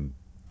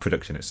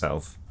production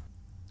itself,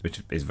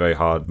 which is very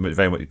hard,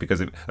 very much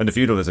because under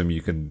feudalism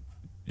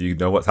you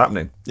know what's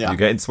happening. Yeah. You're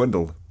getting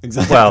swindled.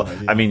 Exactly. Well,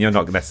 Yeah. I mean, you're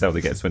not necessarily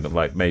getting swindled.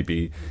 Like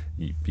maybe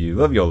you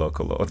love your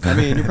local lord. I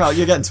mean,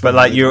 you're getting but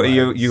like swindled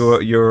either way.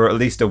 you're at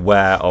least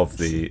aware of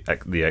the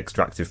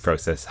extractive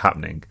process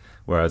happening.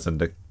 Whereas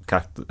under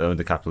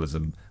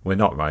capitalism, we're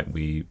not, right.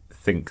 We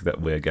think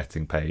that we're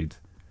getting paid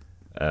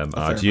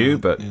our due,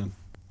 but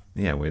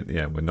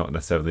we're not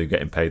necessarily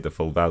getting paid the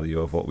full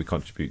value of what we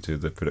contribute to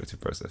the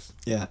productive process.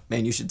 Yeah,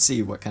 man, you should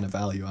see what kind of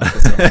value I'm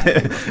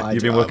fulfilling with my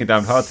You've been job. working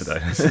down hard today.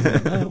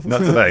 Not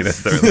today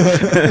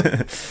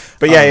necessarily.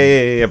 But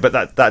yeah.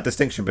 But that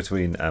distinction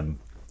between and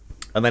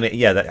then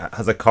that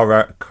has a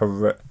corollary.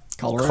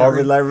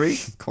 Corollary.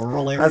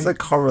 Has a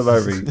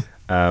corollary.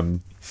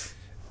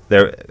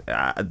 There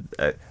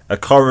a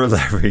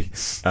corollary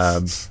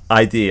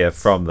idea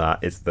from that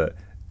is that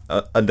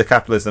under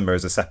capitalism there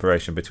is a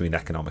separation between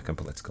economic and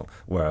political,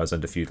 whereas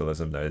under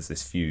feudalism there is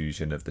this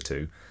fusion of the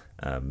two.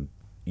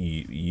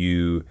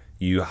 You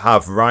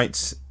have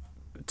rights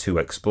to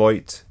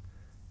exploit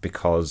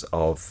because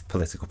of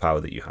political power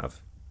that you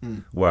have,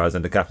 whereas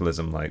under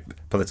capitalism, like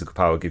political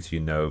power gives you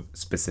no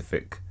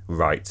specific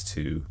right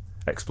to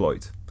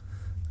exploit.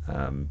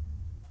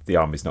 The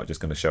army's not just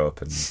going to show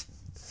up and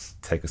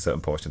take a certain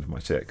portion of my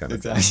shit, kind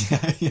of.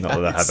 Exactly. Not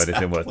that I have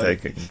anything worth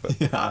taking,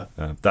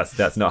 but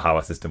that's not how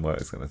our system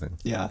works, kind of thing.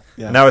 Yeah.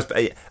 Now,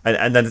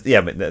 and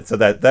then so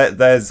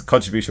there's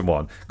contribution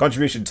one.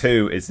 Contribution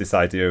two is this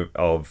idea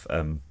of,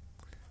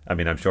 I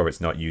mean, I'm sure it's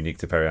not unique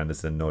to Perry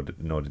Anderson, nor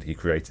did he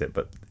create it,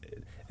 but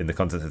in the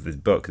context of this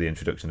book, the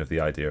introduction of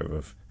the idea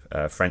of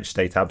French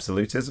state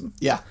absolutism.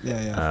 Yeah.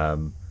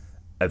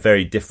 A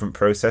very different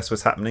process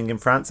was happening in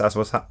France as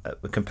was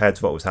compared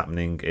to what was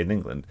happening in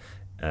England.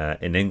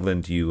 In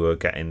England, you were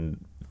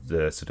getting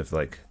the sort of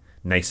like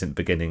nascent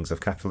beginnings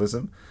of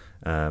capitalism,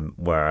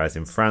 whereas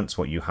in France,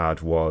 what you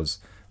had was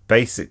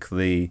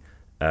basically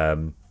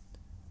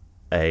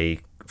a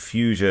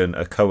fusion,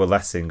 a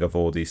coalescing of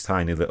all these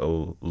tiny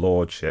little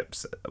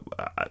lordships.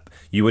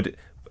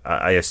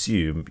 I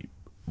assume,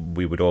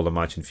 we would all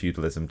imagine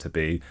feudalism to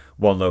be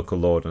one local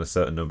lord and a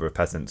certain number of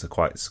peasants, are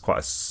quite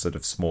a sort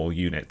of small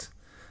unit.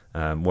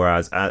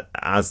 Whereas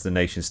as the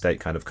nation state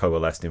kind of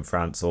coalesced in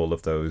France, all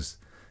of those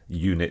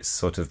units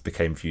sort of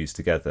became fused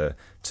together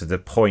to the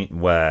point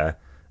where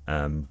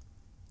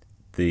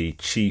the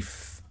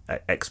chief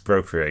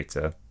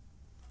expropriator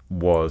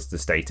was the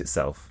state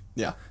itself.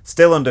 Yeah.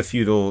 Still under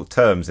feudal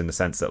terms in the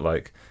sense that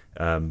like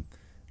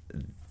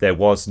there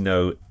was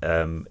no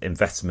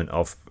investment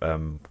of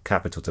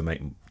capital to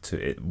make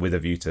with a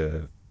view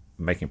to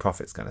making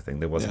profits kind of thing.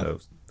 There was no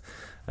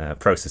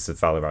process of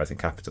valorizing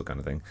capital kind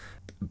of thing.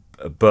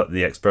 But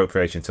the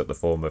expropriation took the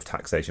form of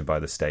taxation by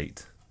the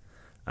state,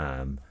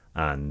 and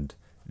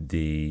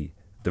the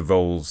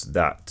roles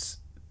that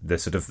the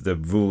sort of the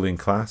ruling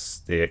class,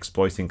 the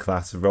exploiting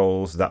class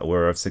roles that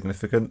were of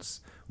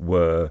significance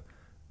were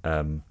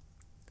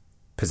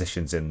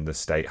positions in the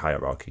state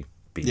hierarchy,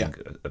 being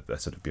a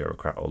sort of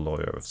bureaucrat or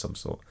lawyer of some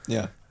sort.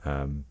 Yeah.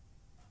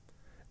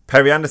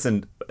 Perry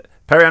Anderson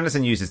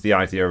uses the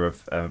idea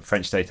of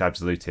French state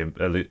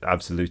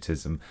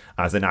absolutism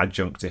as an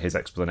adjunct to his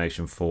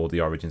explanation for the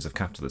origins of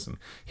capitalism.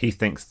 He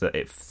thinks that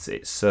it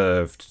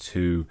served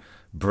to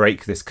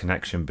break this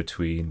connection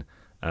between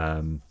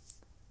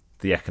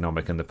the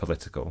economic and the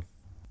political.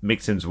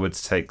 Mixins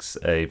Woods takes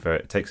a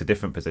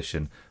different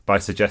position by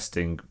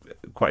suggesting,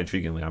 quite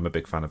intriguingly, I'm a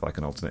big fan of like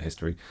an alternate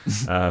history,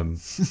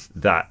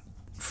 that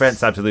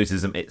French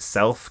absolutism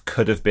itself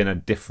could have been a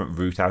different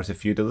route out of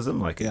feudalism.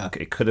 Like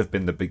it could have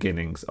been the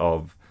beginnings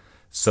of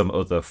some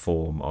other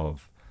form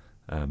of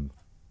a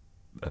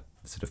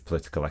sort of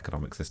political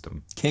economic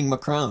system. King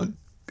Macron.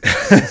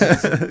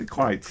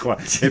 quite.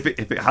 If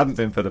it hadn't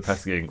been for the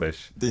pesky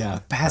English,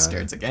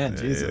 bastards again.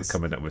 Jesus,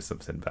 coming up with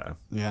something better.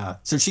 Yeah.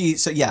 So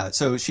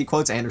she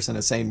quotes Anderson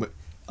as saying,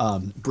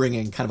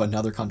 bringing kind of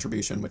another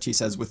contribution, which he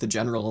says with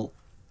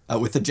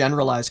the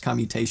generalized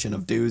commutation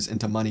of dues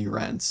into money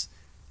rents.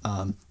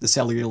 The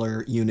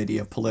cellular unity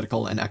of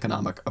political and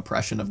economic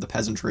oppression of the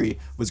peasantry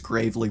was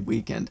gravely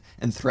weakened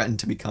and threatened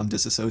to become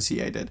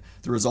disassociated.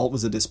 The result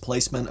was a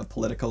displacement of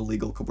political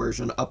legal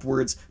coercion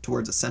upwards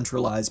towards a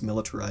centralized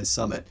militarized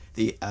summit,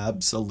 the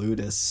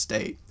absolutist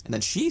state. And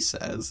then she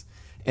says,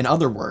 in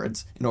other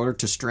words, in order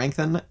to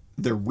strengthen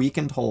their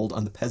weakened hold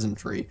on the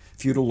peasantry,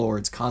 feudal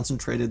lords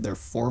concentrated their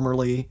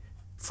formerly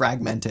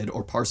fragmented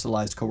or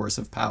parcelized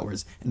coercive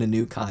powers in a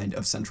new kind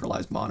of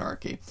centralized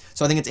monarchy.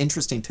 So I think it's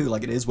interesting too,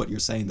 like it is what you're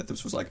saying, that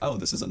this was like, oh,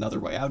 this is another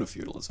way out of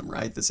feudalism,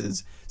 right? This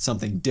is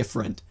something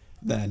different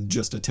than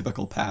just a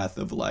typical path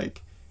of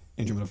like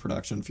increment of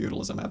production,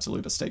 feudalism,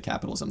 absolute state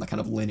capitalism, that kind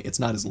of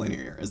it's not as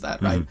linear as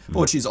that, right? Mm-hmm. But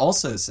what she's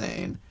also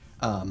saying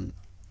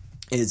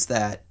is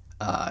that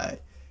the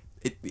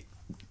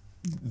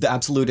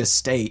absolutist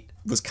state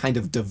was kind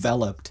of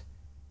developed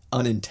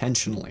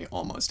unintentionally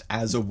almost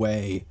as a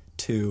way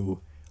to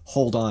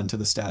hold on to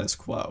the status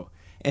quo.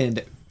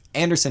 And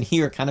Anderson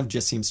here kind of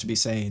just seems to be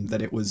saying that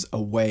it was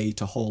a way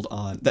to hold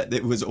on, that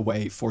it was a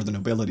way for the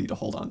nobility to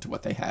hold on to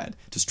what they had,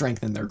 to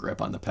strengthen their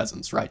grip on the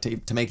peasants, right?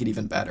 To make it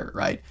even better,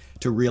 right?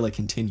 To really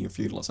continue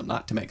feudalism,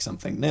 not to make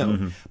something new.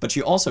 Mm-hmm. But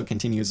she also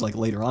continues, like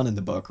later on in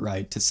the book,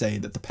 right, to say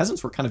that the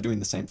peasants were kind of doing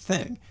the same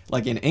thing.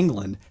 Like in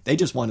England, they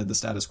just wanted the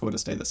status quo to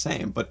stay the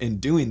same. But in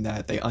doing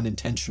that, they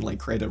unintentionally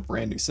created a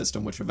brand new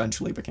system, which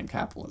eventually became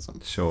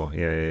capitalism. Sure,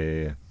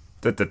 yeah.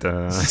 Da, da,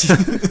 da.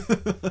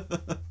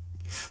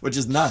 Which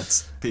is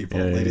nuts, people,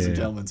 ladies and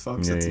gentlemen,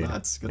 folks. It's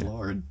nuts. Good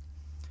Lord.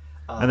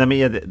 And I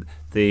mean,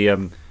 the I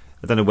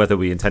don't know whether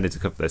we intended to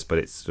cover this, but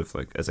it's sort of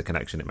like as a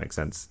connection, it makes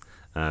sense.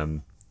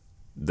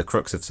 The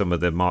crux of some of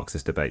the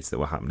Marxist debates that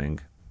were happening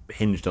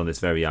hinged on this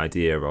very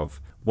idea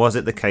of, was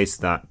it the case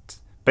that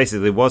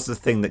basically was the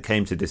thing that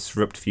came to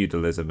disrupt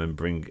feudalism and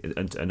bring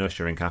and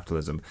usher in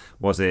capitalism,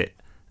 was it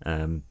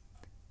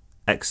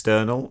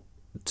external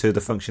to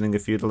the functioning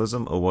of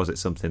feudalism, or was it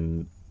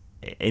something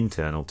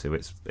internal to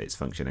its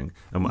functioning?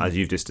 And as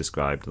you've just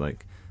described,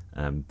 like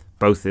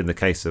both in the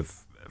case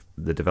of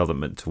the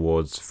development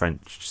towards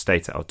French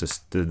state out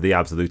to the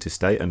absolutist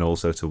state, and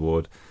also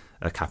toward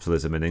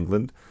capitalism in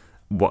England,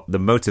 what the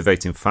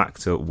motivating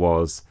factor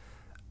was,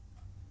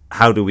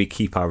 how do we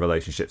keep our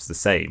relationships the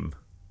same,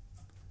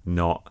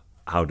 not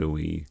how do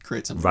we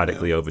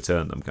radically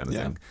overturn them, kind of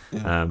thing.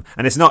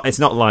 And it's not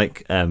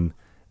like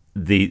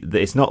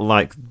it's not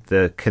like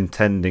the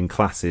contending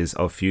classes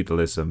of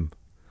feudalism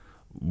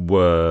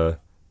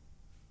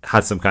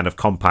had some kind of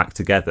compact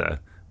together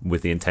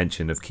with the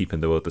intention of keeping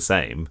the world the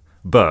same,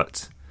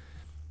 but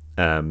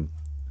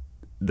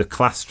the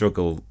class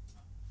struggle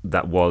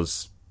that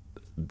was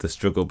the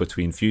struggle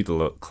between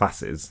feudal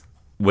classes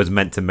was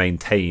meant to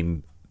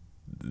maintain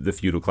the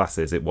feudal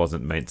classes. It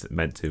wasn't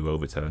meant to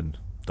overturn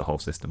the whole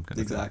system.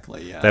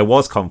 Exactly. Yeah. There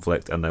was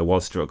conflict and there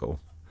was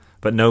struggle,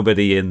 but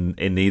nobody in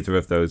either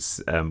of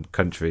those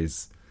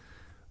countries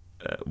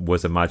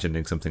was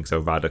imagining something so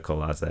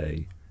radical as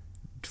a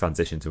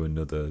transition to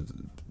another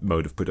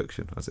mode of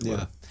production, as it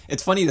were.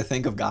 It's funny to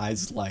think of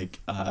guys like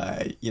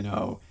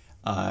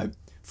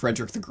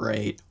Frederick the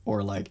Great,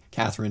 or like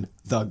Catherine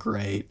the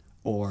Great,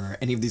 or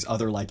any of these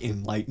other like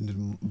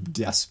enlightened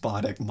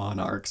despotic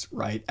monarchs,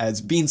 right,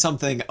 as being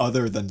something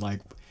other than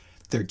like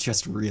they're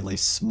just really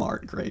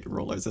smart great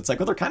rulers. It's like,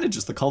 well, they're kind of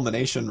just the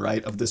culmination,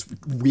 right, of this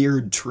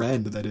weird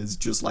trend that is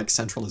just like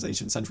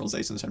centralization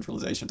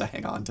to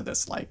hang on to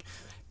this like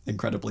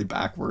incredibly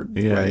backward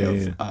Yeah,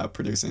 way yeah, of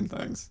producing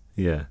things.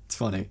 Yeah. It's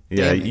funny.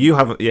 Yeah, Damn it. you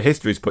haven't. Your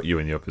history's put you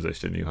in your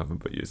position. You haven't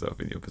put yourself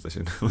in your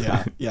position.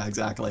 Yeah,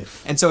 exactly.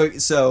 And so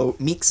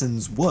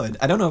Meekson's Wood.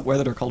 I don't know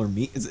whether to call her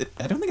Meek. Is it?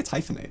 I don't think it's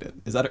hyphenated.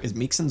 Is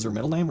Meekson's her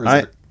middle name, or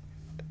is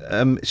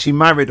it? She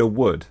married a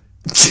Wood,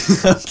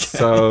 Okay.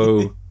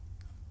 so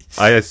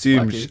I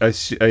assume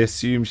Lucky. I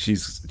assume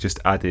she's just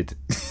added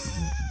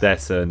their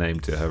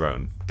surname to her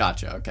own.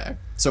 Gotcha. Okay.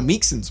 So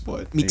Meekson's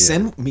Wood.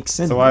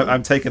 Meekson. So Wood.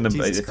 I'm taking them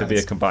Jesus to be a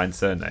Christ. combined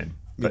surname.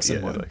 But Meekson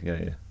yeah, Wood.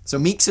 yeah. So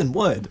Meekson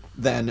Wood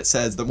then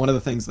says that one of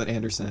the things that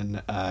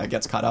Anderson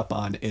gets caught up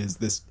on is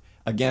this.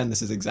 Again,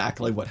 this is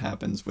exactly what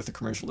happens with the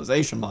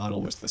commercialization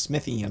model, with the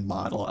Smithian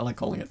model. I like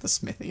calling it the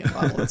Smithian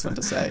model. That's fun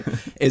to say.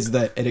 Is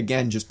that it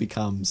again just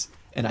becomes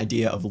an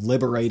idea of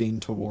liberating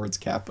towards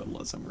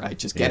capitalism, right?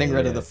 Just getting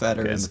rid of the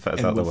fetters, Getting the fetters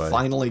and out of the we'll way.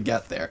 finally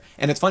get there.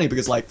 And it's funny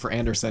because, like, for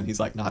Anderson, he's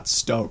like not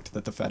stoked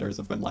that the fetters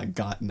have been like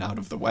gotten out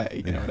of the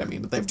way. You know what I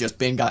mean? That they've just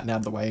been gotten out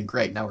of the way, and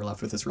great. Now we're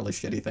left with this really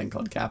shitty thing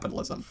called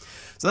capitalism.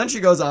 So then she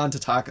goes on to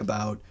talk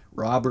about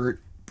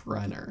Robert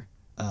Brenner.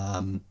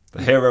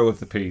 The hero of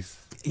the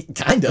piece.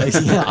 Kind of,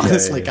 yeah.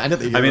 Honestly, kind of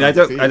the. I mean, hero I of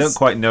the don't piece.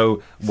 quite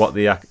know what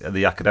the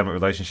academic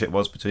relationship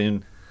was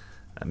between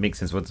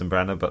Meekson's Woods and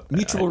Brenner, but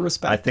Mutual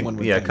respect, I think one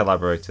would think.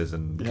 collaborators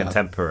and Yeah.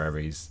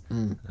 contemporaries.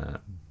 And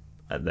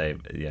they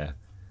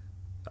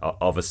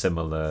of a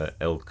similar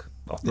ilk,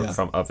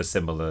 of a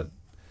similar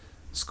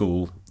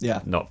school. Yeah.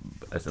 Not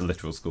as a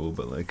literal school,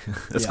 but like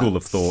a Yeah. school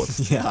of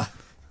thought. Yeah.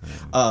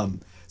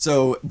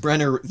 So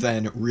Brenner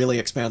then really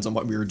expands on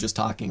what we were just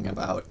talking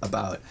about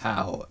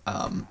how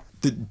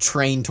the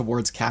train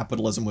towards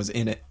capitalism was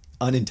in it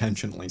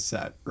unintentionally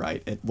set,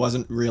 right? It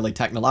wasn't really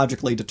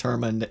technologically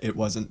determined. It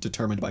wasn't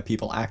determined by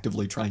people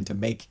actively trying to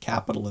make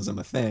capitalism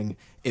a thing.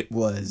 It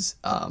was,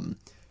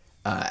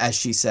 as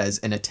she says,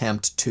 an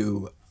attempt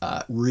to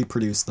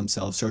reproduce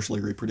themselves, socially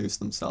reproduce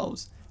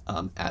themselves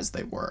as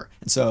they were.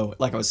 And so,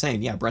 like I was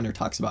saying, yeah, Brenner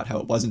talks about how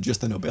it wasn't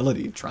just the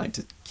nobility trying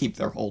to keep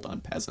their hold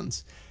on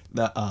peasants.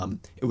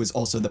 It was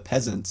also the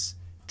peasants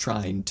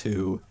trying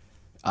to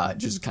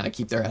just kind of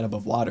keep their head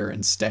above water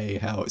and stay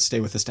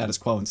with the status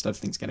quo instead of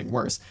things getting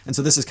worse. And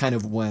so this is kind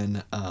of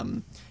when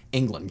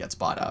England gets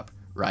bought up,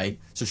 right?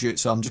 So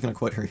I'm just going to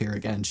quote her here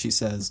again. She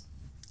says,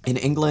 "In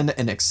England,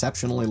 an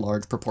exceptionally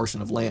large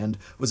proportion of land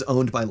was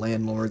owned by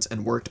landlords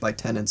and worked by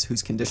tenants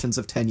whose conditions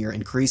of tenure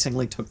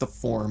increasingly took the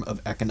form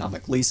of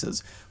economic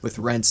leases, with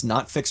rents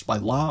not fixed by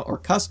law or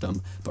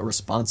custom, but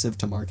responsive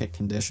to market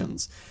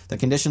conditions. The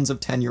conditions of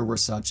tenure were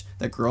such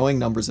that growing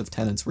numbers of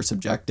tenants were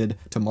subjected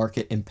to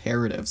market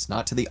imperatives,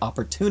 not to the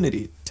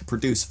opportunity to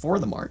produce for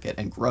the market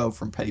and grow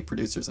from petty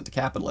producers into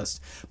capitalists,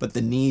 but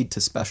the need to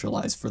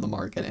specialize for the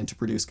market and to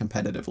produce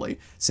competitively,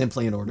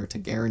 simply in order to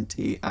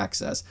guarantee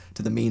access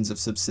to the means of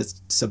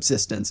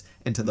subsistence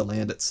and to the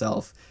land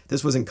itself.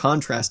 This was in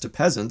contrast to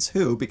peasants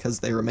who, because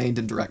they remained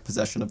in direct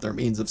possession of their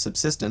means of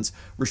subsistence,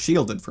 were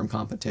shielded from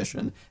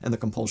competition and the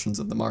compulsions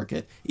of the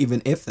market,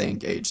 even if they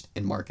engaged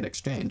in market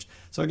exchange."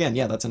 So again,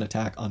 yeah, that's an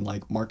attack on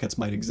like markets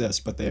might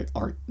exist, but they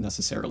aren't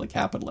necessarily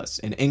capitalists.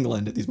 In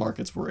England, these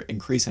markets were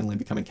increasingly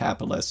becoming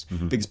capitalist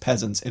because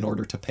peasants, in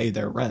order to pay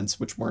their rents,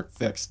 which weren't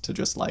fixed to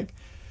just like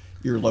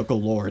your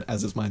local lord,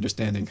 as is my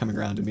understanding, coming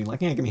around and being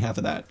like, yeah, give me half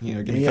of that,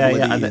 give me a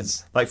couple of and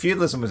these. like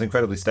feudalism was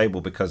incredibly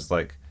stable because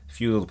like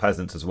feudal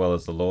peasants as well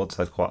as the lords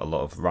had quite a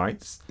lot of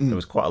rights. There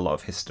was quite a lot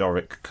of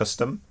historic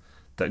custom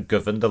that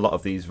governed a lot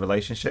of these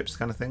relationships,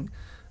 kind of thing.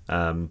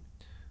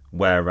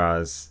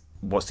 Whereas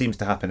what seems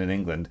to happen in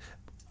England,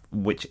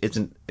 which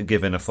isn't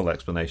given a full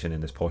explanation in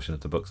this portion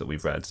of the books that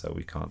we've read, so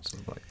we can't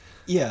sort of like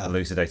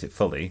elucidate it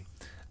fully.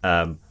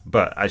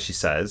 But as she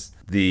says,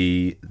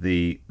 the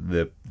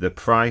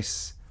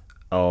price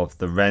of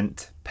the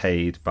rent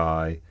paid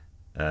by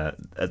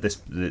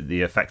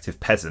the effective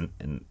peasant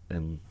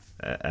in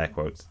air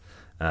quotes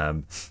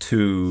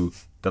to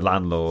the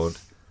landlord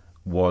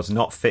was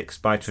not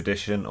fixed by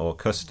tradition or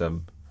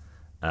custom,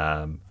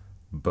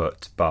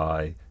 but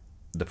by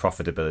the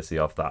profitability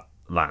of that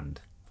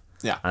land.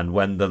 Yeah. And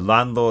when the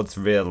landlords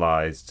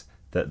realised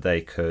that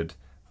they could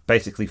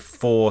basically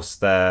force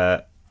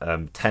their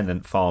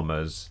tenant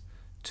farmers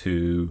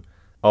to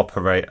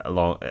operate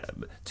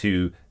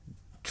to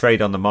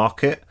trade on the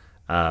market,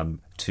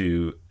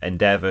 to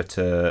endeavour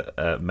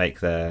to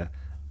make their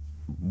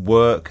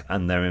work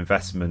and their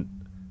investment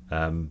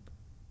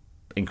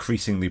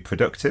increasingly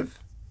productive,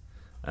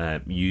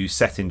 you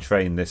set in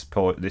train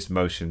this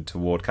motion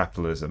toward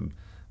capitalism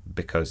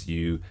because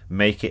you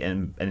make it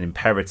an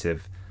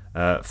imperative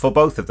for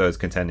both of those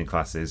contending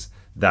classes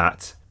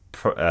that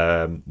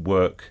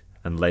work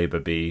and labour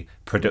be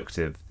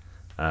productive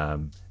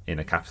in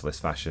a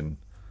capitalist fashion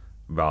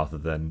rather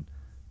than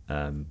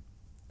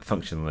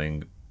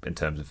functioning in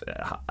terms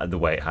of the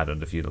way it had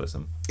under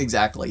feudalism.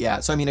 Exactly, yeah.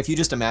 So, I mean, if you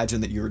just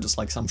imagine that you were just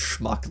like some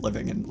schmuck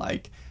living in,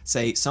 like,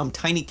 say, some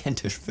tiny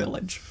Kentish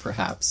village,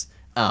 perhaps,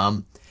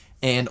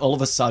 and all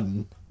of a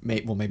sudden,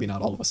 maybe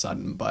not all of a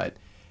sudden, but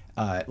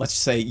let's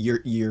say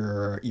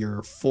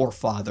your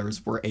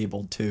forefathers were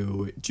able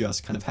to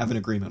just kind of have an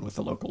agreement with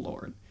the local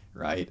lord,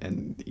 right?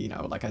 And,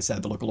 like I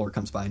said, the local lord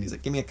comes by and he's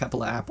like, give me a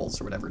couple of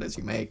apples or whatever it is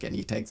you make. And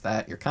he takes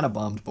that. You're kind of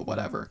bummed, but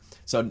whatever.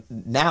 So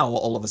now,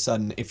 all of a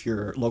sudden, if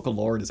your local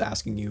lord is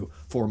asking you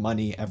for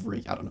money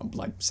every, I don't know,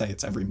 like say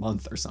it's every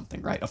month or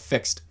something, right? A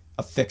fixed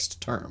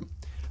term.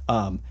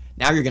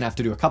 Now you're going to have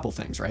to do a couple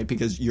things, right?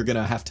 Because you're going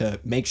to have to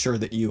make sure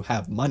that you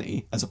have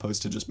money as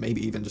opposed to just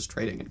maybe even just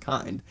trading in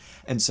kind.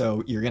 And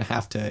so you're going to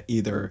have to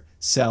either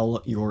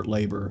sell your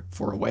labor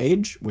for a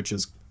wage, which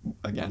is,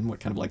 again, what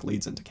kind of like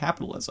leads into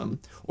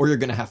capitalism, or you're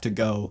going to have to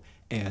go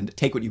and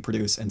take what you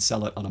produce and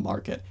sell it on a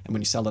market. And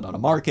when you sell it on a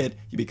market,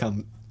 you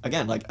become,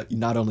 again, like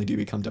not only do you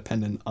become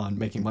dependent on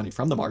making money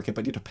from the market,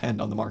 but you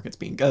depend on the markets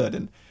being good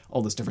and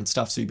all this different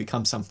stuff. So you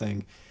become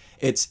something.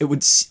 It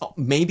would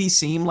maybe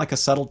seem like a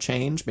subtle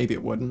change, maybe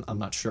it wouldn't. I'm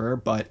not sure,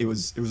 but it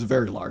was a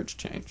very large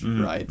change,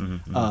 right?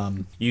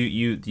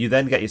 You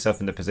then get yourself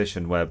in the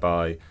position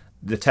whereby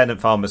the tenant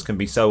farmers can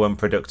be so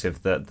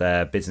unproductive that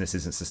their business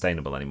isn't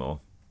sustainable anymore,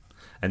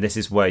 and this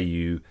is where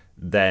you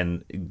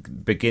then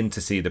begin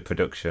to see the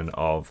production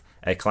of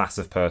a class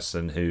of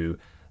person who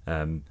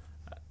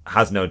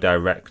has no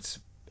direct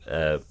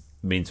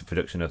means of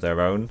production of their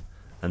own,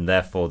 and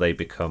therefore they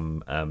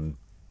become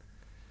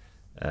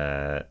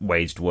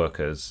waged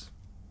workers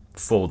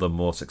for the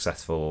more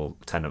successful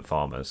tenant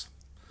farmers.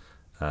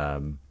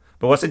 But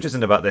what's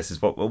interesting about this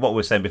is what we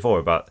were saying before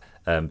about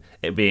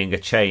it being a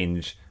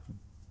change,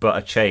 but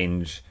a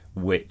change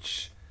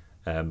which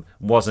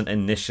didn't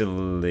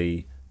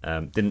initially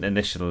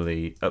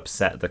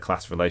upset the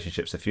class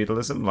relationships of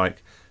feudalism.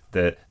 Like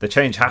the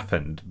change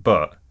happened,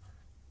 but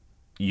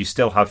you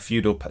still have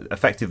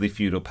effectively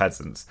feudal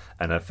peasants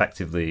and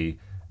effectively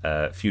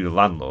feudal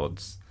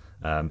landlords.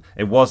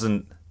 It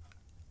wasn't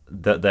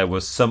that there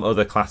was some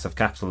other class of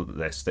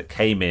capitalists that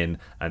came in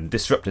and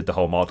disrupted the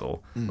whole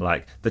model.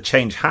 Like the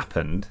change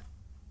happened,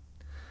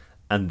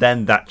 and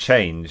then that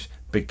change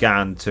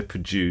began to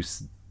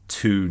produce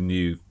two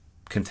new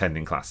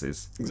contending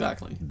classes.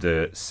 Exactly.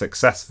 The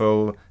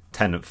successful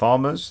tenant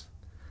farmers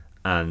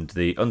and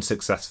the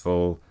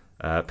unsuccessful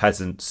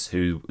peasants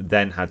who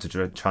then had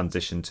to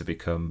transition to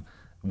become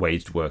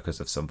waged workers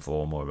of some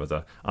form or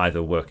other,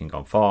 either working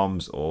on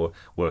farms or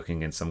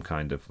working in some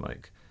kind of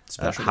like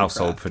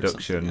household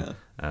production,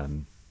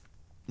 and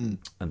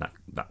that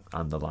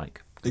and the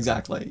like.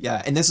 Exactly.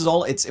 Yeah, and this is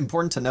all. It's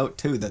important to note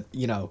too that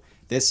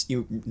this.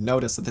 You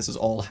notice that this is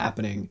all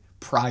happening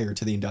prior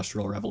to the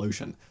Industrial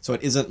Revolution. So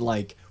it isn't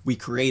like we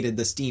created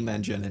the steam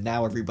engine and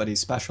now everybody's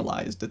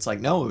specialized. It's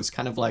like no, it was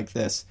kind of like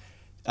this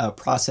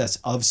process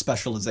of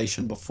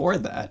specialization before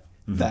that.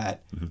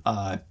 That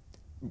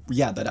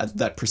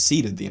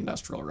preceded the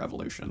Industrial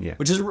Revolution,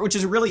 which is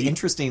a really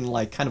interesting,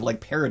 like kind of like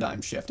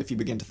paradigm shift if you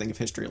begin to think of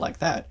history like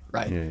that,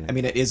 right? I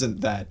mean, it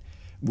isn't that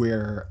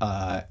where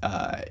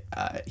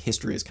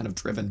history is kind of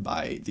driven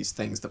by these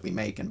things that we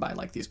make and by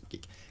like these,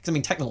 because I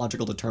mean,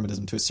 technological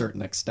determinism to a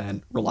certain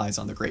extent relies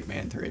on the great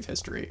man theory of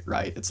history,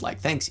 right? It's like,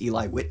 thanks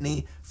Eli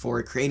Whitney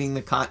for creating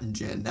the cotton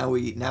gin. Now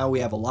we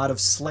have a lot of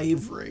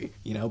slavery,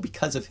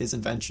 because of his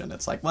invention.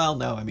 It's like, well,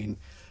 no, I mean.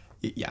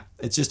 Yeah,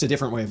 it's just a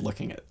different way of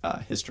looking at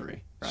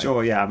history. Right?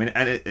 Sure, yeah. I mean,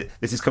 and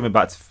this is coming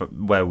back to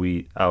where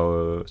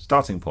our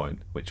starting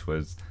point, which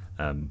was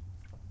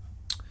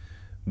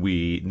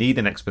we need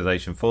an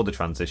explanation for the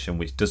transition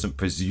which doesn't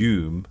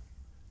presume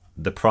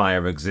the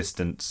prior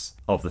existence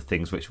of the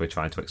things which we're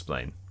trying to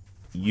explain.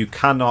 You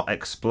cannot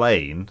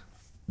explain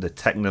the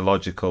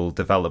technological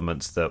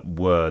developments that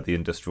were the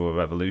Industrial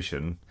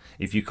Revolution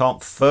if you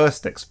can't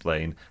first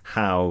explain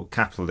how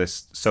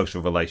capitalist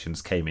social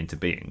relations came into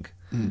being.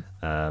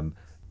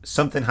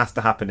 Something has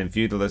to happen in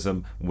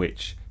feudalism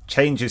which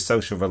changes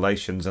social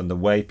relations and the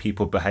way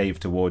people behave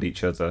toward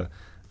each other,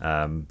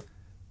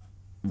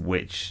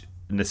 which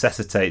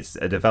necessitates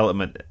a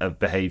development of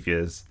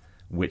behaviours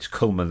which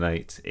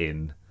culminate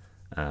in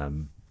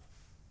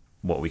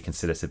what we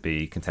consider to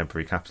be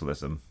contemporary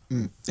capitalism.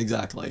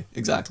 Exactly.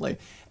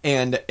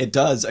 And it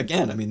does,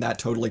 again, I mean, that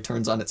totally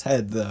turns on its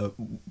head the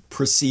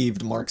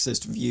perceived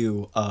Marxist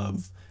view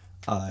of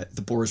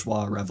the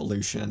bourgeois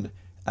revolution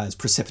as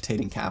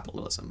precipitating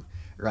capitalism,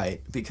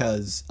 right?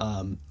 Because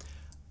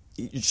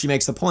she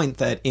makes the point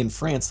that in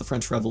France, the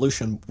French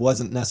Revolution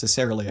wasn't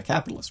necessarily a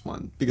capitalist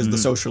one because the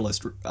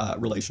socialist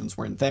relations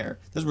weren't there.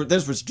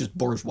 This was just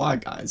bourgeois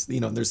guys.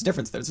 There's a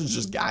difference there. This is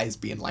just guys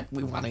being like,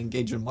 we want to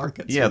engage in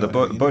markets. Yeah,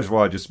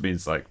 bourgeois just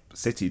means like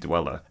city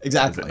dweller.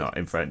 Exactly. Is it not,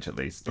 in French at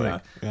least?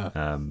 Like,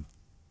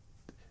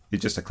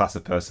 it's just a class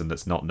of person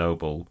that's not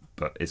noble,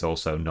 but is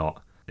also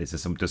not.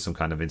 Does some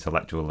kind of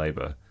intellectual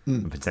labour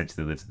and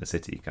potentially lives in a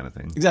city kind of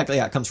thing. Exactly,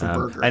 yeah, it comes from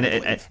Berger. And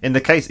in the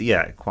case,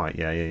 quite.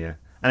 And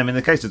I mean, in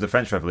the case of the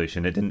French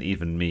Revolution, it didn't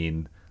even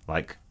mean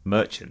like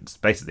merchants.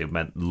 Basically, it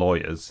meant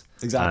lawyers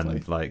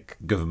and like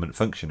government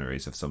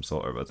functionaries of some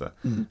sort or other.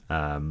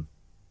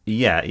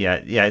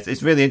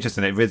 It's really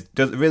interesting. It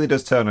really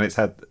does turn on its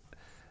head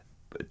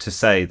to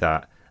say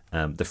that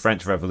the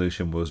French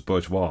Revolution was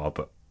bourgeois,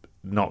 but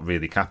not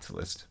really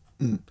capitalist.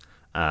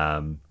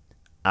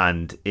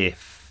 And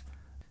if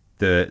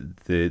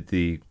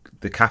the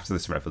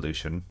capitalist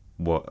revolution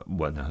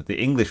the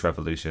English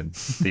Revolution,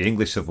 the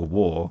English Civil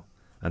War,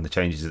 and the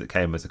changes that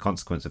came as a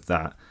consequence of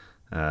that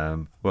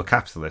were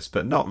capitalist,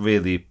 but not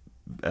really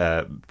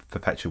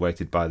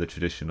perpetuated by the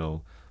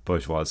traditional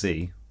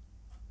bourgeoisie.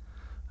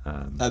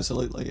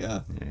 Absolutely,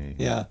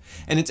 yeah.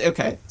 And it's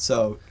okay.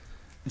 So,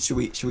 should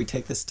we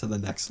take this to the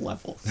next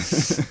level?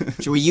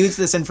 Should we use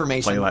this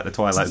information? Play like the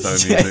Twilight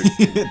Zone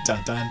music.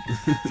 Dun dun.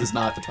 This is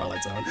not the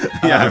Twilight Zone.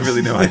 Yeah, I have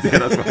really no idea.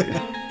 That's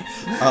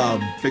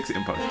why. Fix it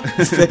in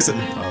post. Fix it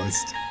in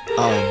post.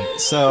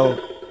 So,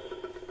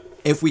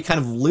 if we kind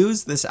of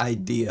lose this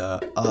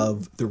idea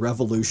of the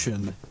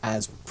revolution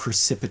as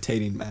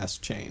precipitating mass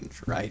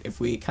change, right? If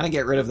we kind of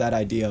get rid of that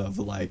idea of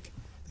like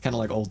kind of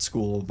like old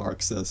school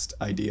Marxist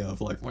idea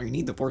of like, well, you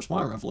need the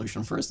bourgeois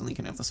revolution first, and then you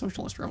can have the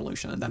socialist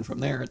revolution, and then from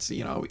there it's,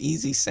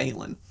 easy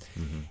sailing.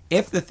 Mm-hmm.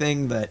 If the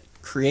thing that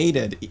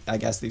created, I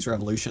guess, these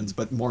revolutions,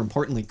 but more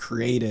importantly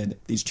created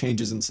these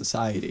changes in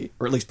society,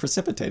 or at least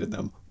precipitated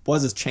them,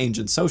 was a change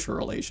in social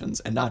relations,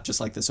 and not just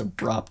like this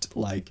abrupt,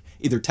 like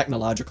either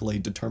technologically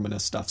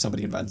determinist stuff,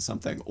 somebody invents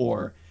something,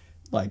 or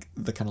like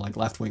the kind of like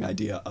left-wing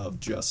idea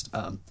of just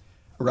a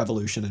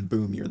revolution and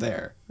boom, you're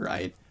there,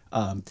 right?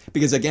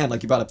 Because again,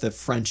 like you brought up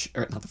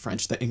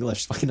the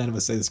English, fucking none of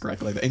us say this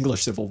correctly, the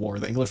English Civil War,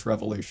 the English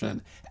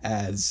Revolution,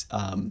 as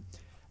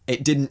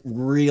it didn't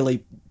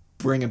really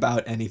bring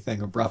about anything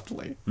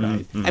abruptly,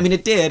 right? Mm-hmm. I mean,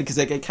 it did, because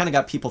it kind of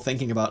got people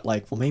thinking about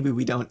like, well, maybe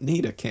we don't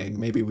need a king,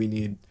 maybe we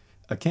need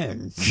a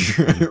king,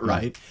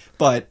 right?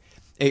 But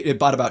it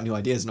brought about new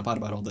ideas, and it brought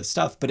about all this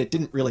stuff, but it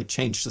didn't really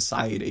change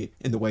society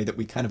in the way that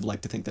we kind of like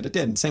to think that it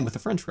did. And same with the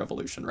French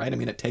Revolution, right? I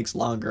mean, it takes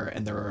longer,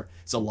 and there's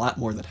a lot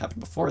more that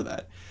happened before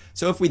that.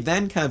 So if we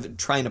then kind of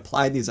try and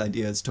apply these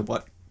ideas to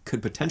what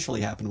could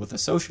potentially happen with a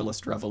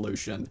socialist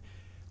revolution,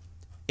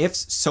 if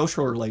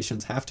social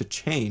relations have to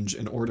change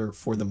in order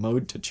for the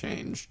mode to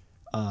change,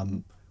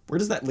 where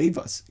does that leave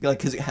us? Like,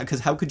 because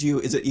how could you?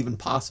 Is it even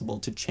possible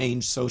to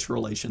change social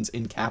relations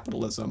in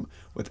capitalism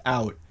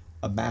without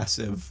a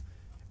massive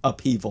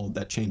upheaval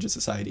that changes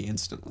society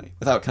instantly,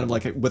 without kind of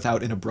like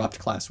without an abrupt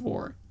class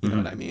war? You know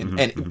what I mean?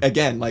 And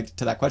again, like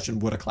to that question,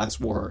 would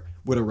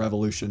a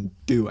revolution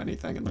do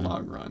anything in the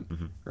long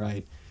run?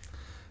 Right?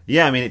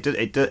 Yeah, I mean,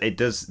 it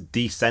does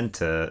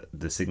decenter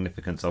the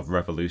significance of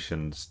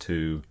revolutions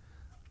to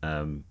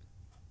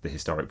the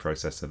historic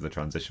process of the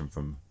transition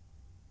from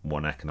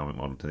one economic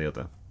model to the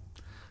other.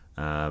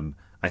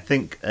 I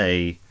think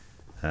a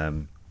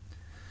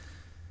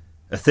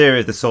theory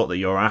of the sort that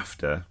you're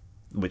after,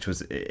 which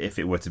was, if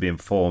it were to be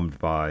informed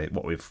by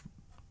what we've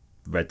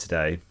read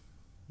today,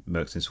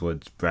 Merkson's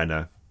Woods,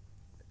 Brenner,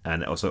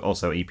 and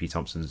also E.P.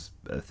 Thompson's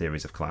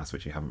theories of class,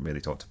 which you haven't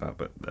really talked about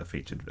but are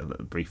featured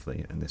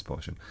briefly in this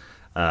portion,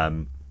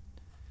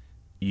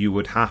 you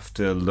would have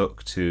to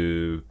look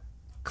to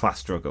class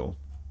struggle,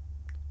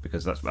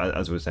 because that's,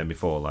 as we were saying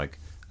before, like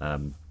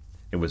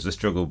it was the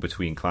struggle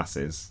between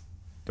classes,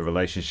 the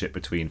relationship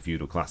between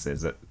feudal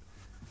classes, that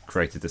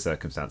created the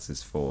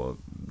circumstances for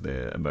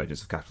the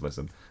emergence of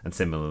capitalism, and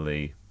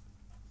similarly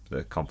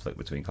the conflict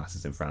between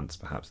classes in France,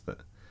 perhaps, that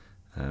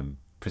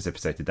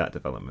precipitated that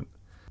development.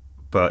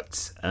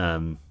 But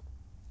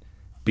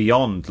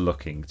beyond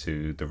looking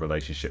to the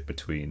relationship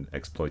between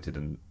exploited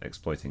and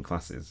exploiting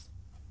classes,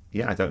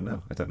 I don't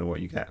know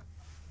what you get.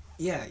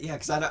 Yeah,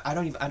 because I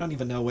don't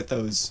even know what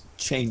those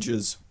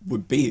changes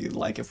would be.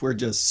 Like, if we're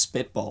just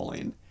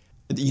spitballing,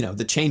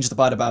 the change that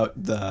brought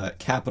about the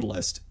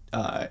capitalist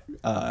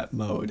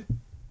mode,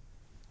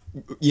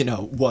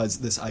 was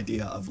this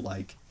idea of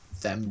like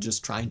them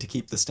just trying to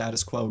keep the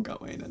status quo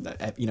going, and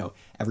that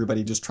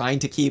everybody just trying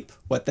to keep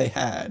what they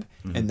had,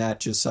 and that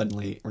just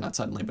suddenly, or not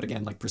suddenly, but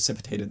again, like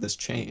precipitated this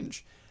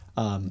change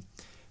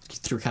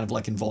through kind of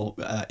like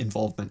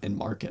involvement in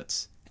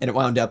markets. And it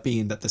wound up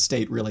being that the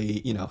state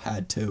really,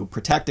 had to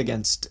protect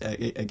against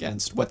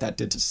what that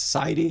did to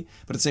society,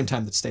 but at the same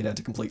time, the state had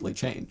to completely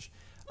change.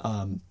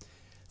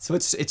 So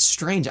it's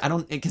strange.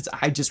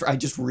 I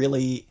just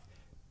really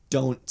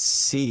don't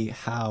see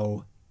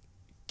how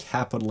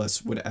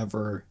capitalists would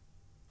ever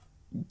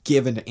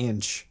give an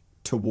inch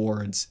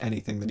towards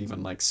anything that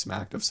even like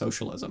smacked of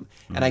socialism.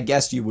 And I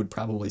guess you would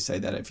probably say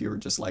that if you were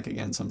just like,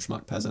 again, some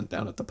schmuck peasant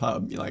down at the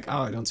pub, you're like,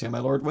 oh, I don't see how my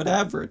lord would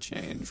ever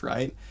change,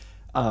 right?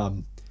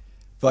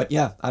 But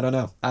yeah, I don't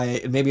know. I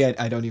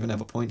don't even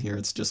have a point here.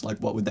 It's just like,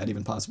 what would that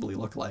even possibly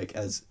look like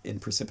as in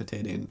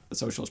precipitating a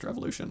socialist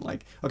revolution?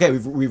 Like, okay,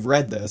 we've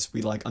read this,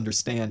 we like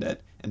understand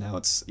it, and now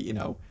it's,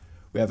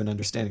 we have an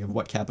understanding of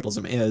what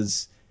capitalism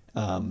is,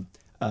 how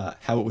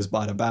it was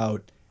brought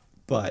about,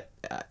 but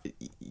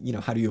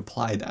how do you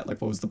apply that?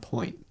 Like, what was the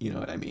point? You know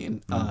what I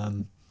mean?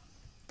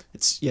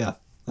 It's I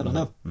don't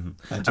know.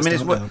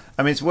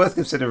 It's worth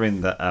considering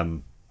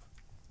that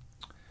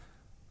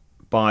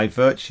by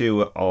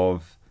virtue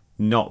of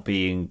not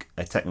being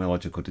a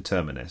technological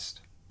determinist,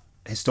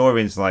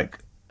 historians like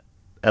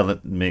Ellen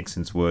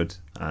Meiksins Wood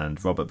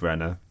and Robert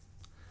Brenner,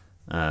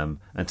 and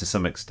to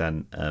some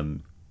extent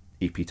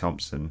E.P.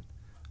 Thompson,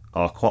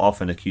 are quite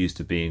often accused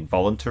of being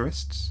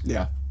voluntarists.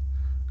 Yeah.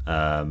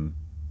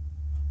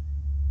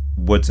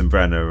 Woods and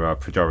Brenner are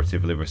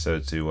pejoratively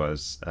referred to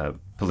as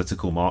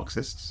political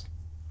Marxists.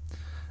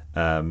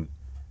 The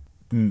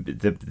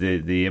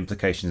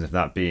implications of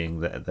that being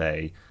that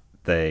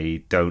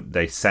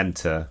they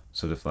center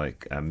sort of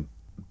like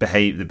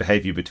the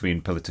behavior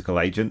between political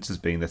agents as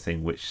being the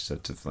thing which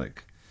sort of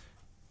like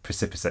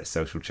precipitates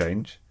social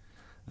change.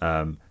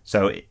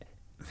 So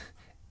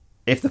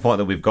if the point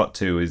that we've got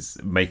to is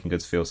making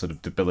us feel sort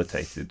of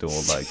debilitated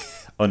or like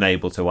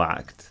unable to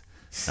act,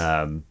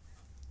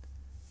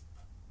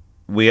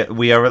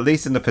 we are at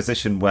least in a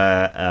position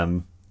where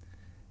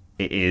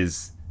it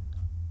is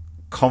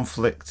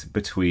conflict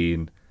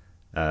between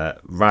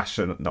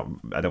rational, not,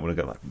 I don't want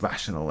to go like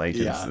rational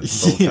agents, Yeah.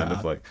 it's all kind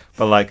of like,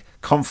 but like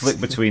conflict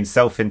between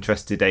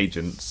self-interested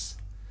agents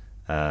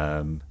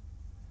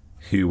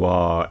who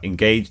are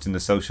engaged in the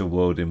social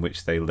world in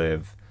which they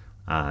live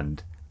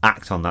and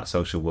act on that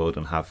social world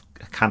and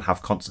can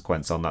have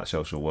consequence on that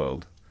social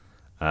world,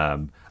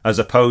 as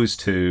opposed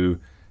to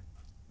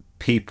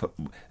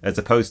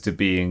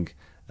being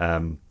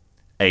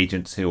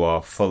agents who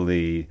are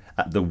fully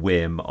at the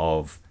whim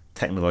of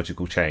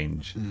technological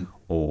change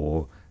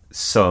or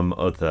some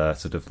other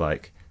sort of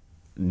like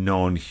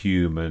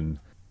non-human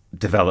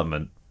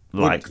development,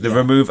 like the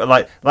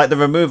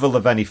removal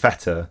of any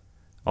fetter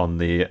on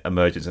the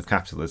emergence of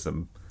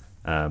capitalism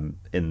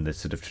in the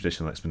sort of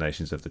traditional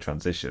explanations of the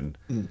transition,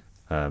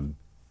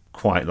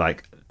 quite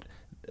like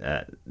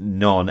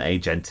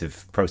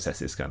non-agentive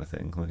processes kind of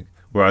thing. Like,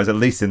 whereas at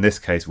least in this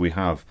case we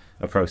have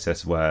a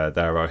process where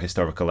there are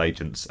historical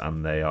agents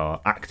and they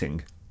are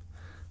acting.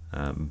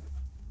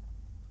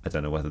 I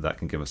don't know whether that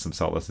can give us some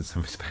solace in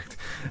some respect,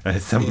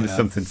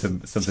 something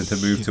to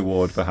move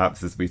toward,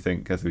 perhaps, as we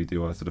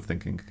do our sort of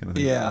thinking kind of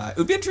thing. Yeah, it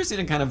would be interesting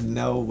to kind of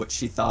know what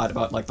she thought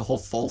about like the whole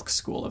folk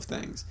school of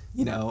things.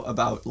 You know,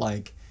 about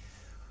like,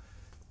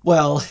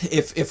 well,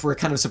 if we're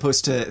kind of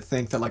supposed to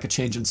think that like a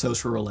change in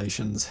social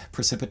relations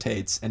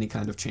precipitates any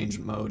kind of change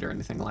in mode or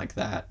anything like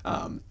that,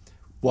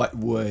 what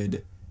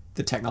would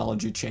the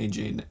technology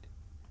changing?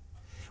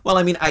 Well,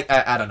 I mean,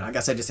 I don't know. I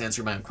guess I just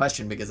answered my own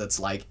question because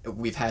it's like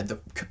we've had the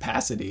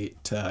capacity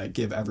to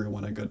give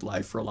everyone a good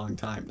life for a long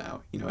time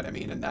now. You know what I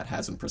mean? And that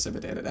hasn't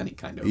precipitated any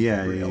kind of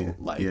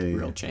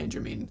real change. I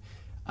mean,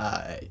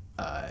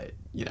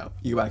 you know,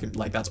 I can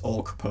like that's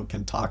all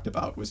Kropotkin talked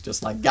about was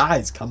just like,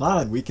 guys, come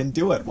on, we can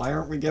do it. Why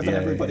aren't we giving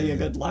everybody a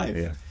good life?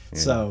 Yeah.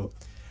 So,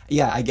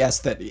 I guess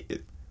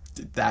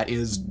that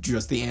is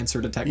just the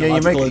answer to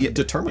technological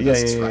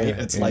determinists, right?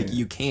 It's like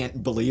you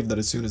can't believe that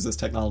as soon as this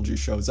technology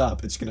shows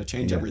up, it's going to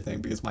change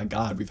everything because, my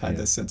God, we've had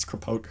this since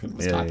Kropotkin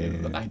was talking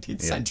in the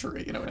 19th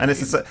century. You know what I mean?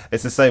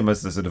 It's the same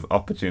as the sort of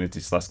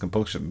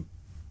opportunity/compulsion.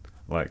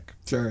 Like,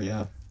 sure,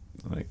 yeah.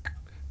 Like,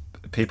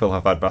 people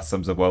have had vast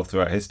sums of wealth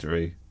throughout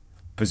history.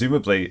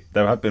 Presumably,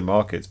 there have been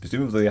markets.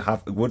 Presumably,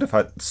 would have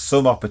had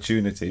some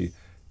opportunity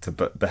to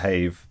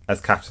behave as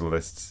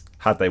capitalists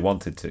had they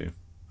wanted to.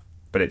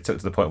 But it took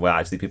to the point where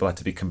actually people had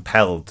to be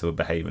compelled to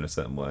behave in a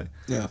certain way.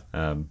 Yeah.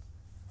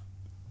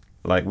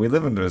 Like, we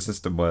live under a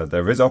system where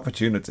there is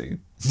opportunity.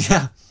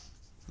 Yeah.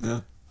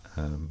 Yeah.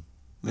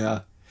 Yeah.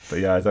 But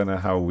yeah, I don't know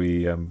how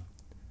we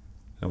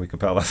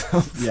compel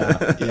ourselves.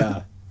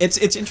 Yeah.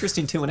 It's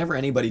interesting too. Whenever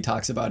anybody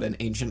talks about an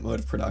ancient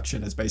mode of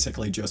production as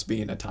basically just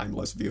being a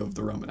timeless view of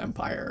the Roman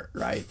Empire,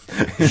 right?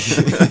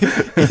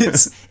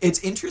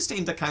 it's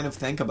interesting to kind of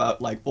think about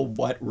like, well,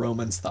 what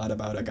Romans thought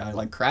about a guy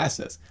like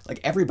Crassus. Like,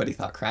 everybody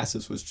thought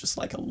Crassus was just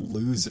like a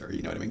loser.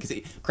 You know what I mean? Because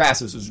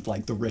Crassus was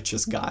like the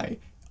richest guy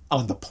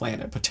on the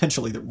planet,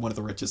 potentially one of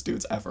the richest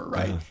dudes ever,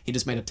 right? Uh-huh. He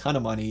just made a ton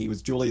of money. He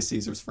was Julius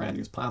Caesar's friend. He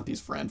was Pompey's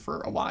friend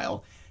for a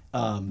while.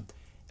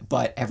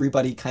 But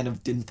everybody kind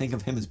of didn't think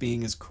of him as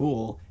being as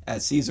cool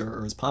as Caesar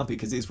or as Pompey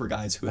because these were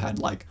guys who had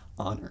like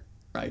honor,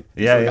 right?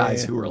 These were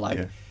guys who were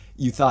like,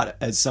 you thought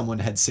as someone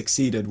had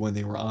succeeded when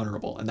they were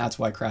honorable, and that's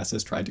why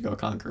Crassus tried to go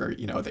conquer,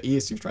 the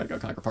East. He tried to go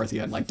conquer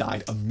Parthia and like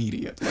died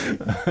immediately,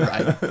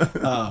 right?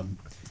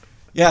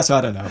 So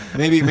I don't know.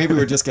 Maybe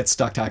we just get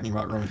stuck talking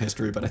about Roman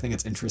history, but I think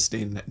it's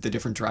interesting the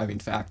different driving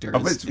factors.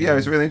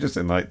 It's really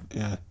interesting. Like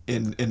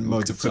in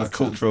modes of sort of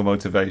cultural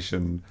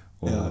motivation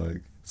or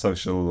like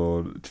social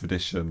or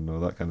tradition or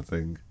that kind of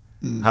thing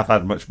have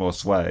had much more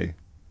sway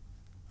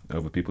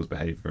over people's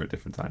behavior at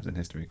different times in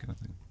history, kind of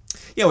thing.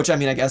 Yeah, which I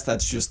mean, I guess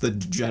that's just the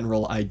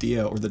general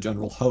idea or the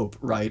general hope,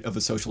 right, of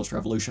a socialist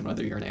revolution,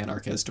 whether you're an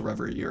anarchist or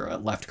whether you're a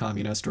left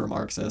communist or a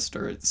Marxist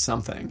or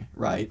something,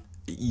 right?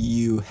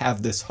 You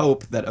have this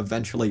hope that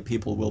eventually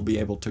people will be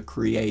able to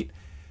create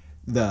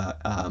the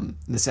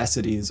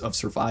necessities of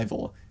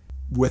survival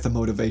with a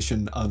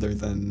motivation other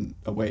than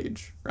a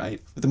wage,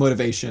 right? With the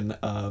motivation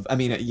of,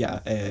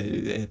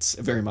 it's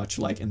very much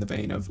like in the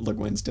vein of Le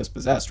Guin's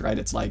Dispossessed, right?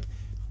 It's like,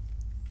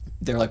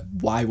 they're like,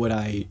 why would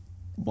I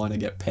want to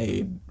get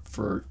paid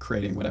for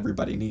creating what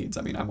everybody needs?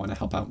 I mean, I want to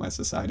help out my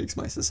society because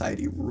my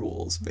society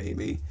rules,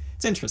 baby.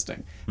 It's interesting.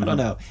 Mm-hmm. I don't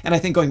know. And I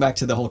think going back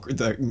to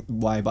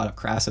why I brought up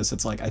Crassus,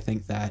 it's like, I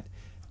think that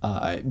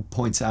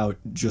points out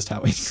just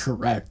how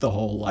incorrect the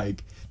whole,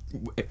 like,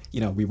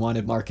 we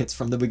wanted markets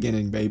from the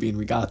beginning, baby, and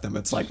we got them.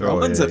 It's like Sure,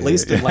 Romans, yeah, at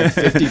least yeah. in like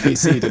 50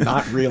 BC, did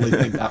not really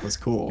think that was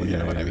cool. You Yeah,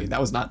 know what I yeah. mean?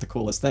 That was not the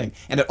coolest thing.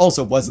 And it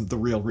also wasn't the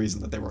real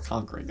reason that they were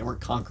conquering. They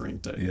weren't conquering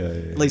to,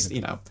 Yeah, at least,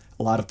 a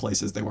lot of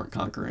places they weren't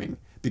conquering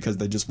because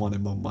they just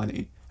wanted more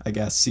money. I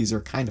guess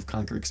Caesar kind of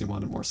conquered because he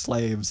wanted more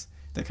slaves.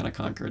 They kind of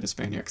conquered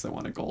Hispania because they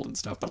wanted gold and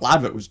stuff. But a lot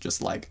of it was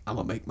just like, I'm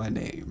going to make my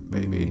name,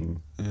 baby.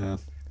 Yeah.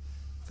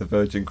 The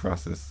Virgin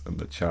Crassus and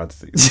the Chad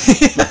Caesar.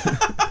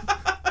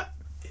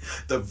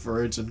 The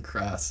Virgin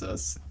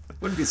Crassus.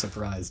 Wouldn't be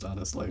surprised,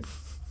 honestly.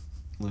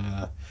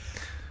 Yeah.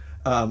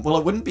 Well,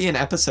 it wouldn't be an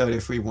episode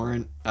if we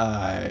weren't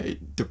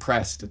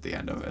depressed at the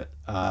end of it.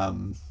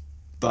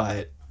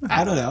 But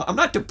I don't know. I'm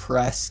not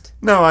depressed.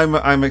 No,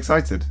 I'm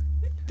excited.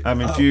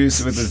 I'm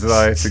infused with the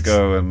desire to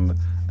go and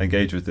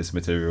engage with this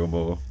material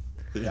more.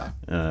 Yeah.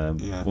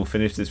 We'll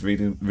finish this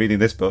reading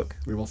this book.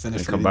 We will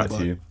finish and come reading back the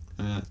to book.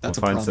 you. That's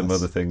we'll a find some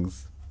promise. other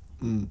things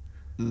and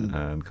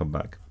come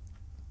back.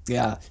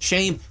 Yeah,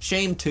 shame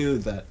too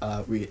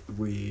that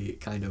we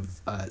kind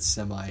of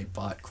semi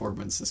bought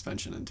Corbin's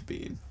suspension into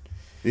being.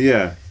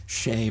 Yeah.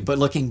 Shame, but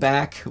looking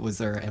back, was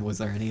there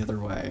any other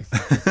way?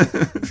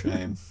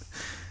 Shame.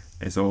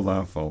 It's all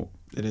our fault.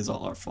 It is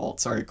all our fault.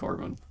 Sorry,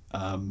 Corbin.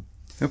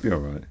 He'll be all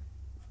right.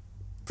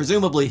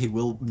 Presumably, he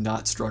will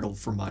not struggle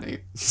for money.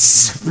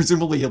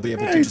 Presumably, he'll be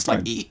able to he's just like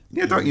fine. eat.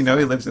 Yeah, don't you know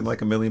he lives in like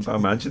 £1 million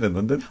mansion in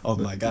London? Oh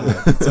my god,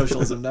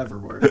 socialism never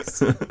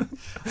works. I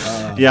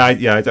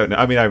don't know.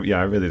 I mean, I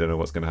really don't know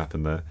what's going to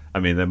happen there. I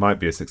mean, there might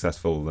be a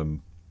successful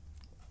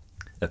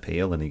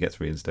appeal and he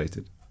gets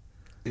reinstated.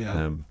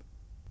 Yeah.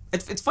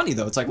 It's funny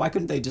though. It's like, why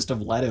couldn't they just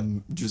have let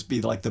him just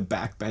be like the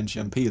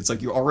backbench MP? It's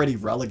like you already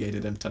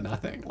relegated him to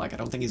nothing. Like I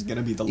don't think he's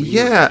gonna be the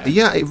leader.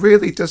 Yeah. It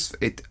really does.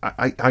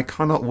 I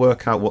cannot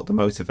work out what the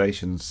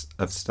motivations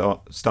of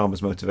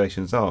Starmer's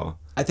motivations are.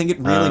 I think it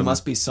really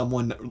must be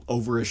someone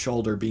over his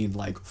shoulder being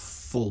like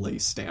fully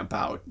stamp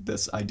out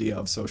this idea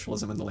of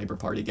socialism in the Labour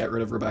Party. Get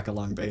rid of Rebecca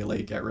Long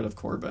Bailey. Get rid of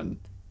Corbyn.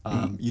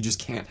 You just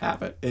can't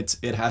have it.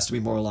 It has to be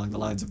more along the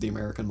lines of the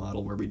American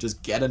model, where we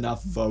just get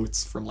enough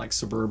votes from like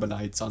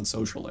suburbanites on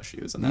social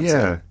issues, and that's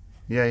it.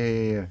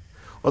 Yeah.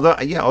 Although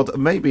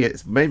maybe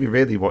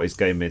really what his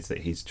game is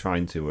that he's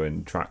trying to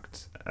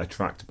attract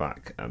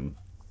back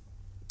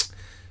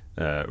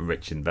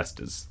rich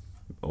investors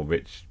or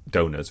rich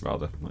donors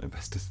rather, not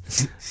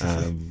investors.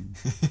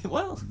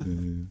 Well,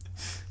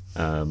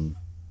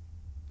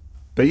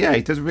 but yeah,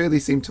 he does really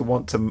seem to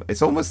want to.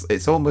 It's almost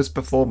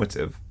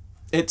performative.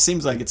 it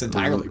seems like it's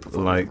entirely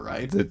performative, like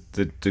right?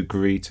 the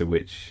degree to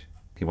which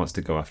he wants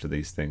to go after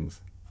these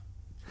things.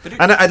 But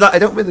And I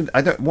don't.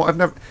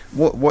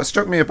 What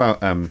struck me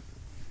about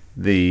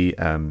the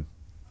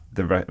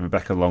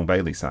Rebecca Long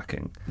Bailey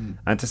sacking,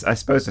 and I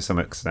suppose to some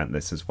extent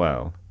this as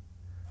well.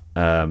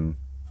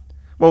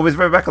 Well, with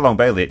Rebecca Long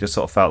Bailey, it just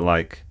sort of felt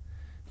like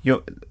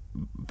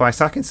by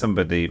sacking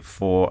somebody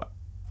for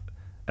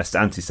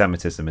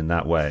anti-Semitism in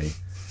that way,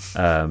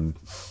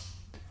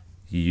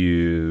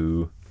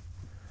 you're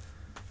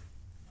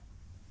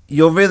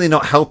really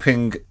not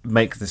helping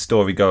make the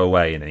story go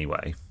away in any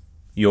way.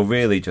 You're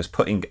really just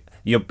putting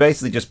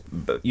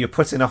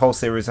a whole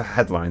series of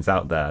headlines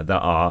out there that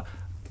are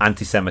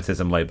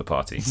anti-Semitism Labour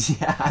Party.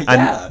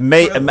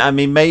 Maybe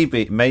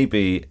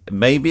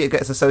it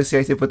gets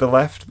associated with the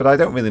left, but I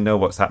don't really know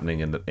what's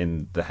happening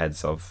in the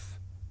heads of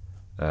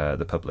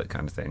the public,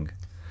 kind of thing.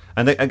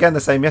 And again,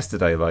 the same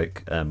yesterday.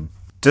 Like,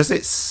 does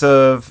it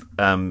serve?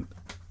 Basically,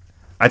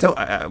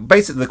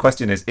 the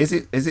question is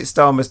it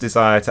Starmer's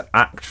desire to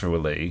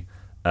actually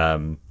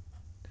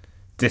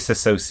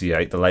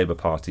disassociate the Labour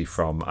Party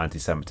from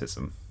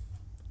anti-Semitism,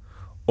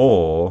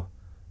 or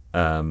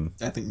I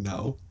think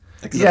no.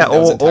 Yeah,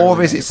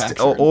 or is it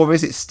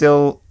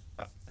still?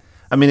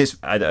 I mean, it's.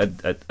 I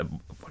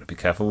want to be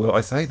careful with what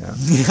I say now.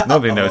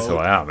 Nobody knows who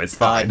I am. It's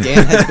fine.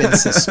 Dan has been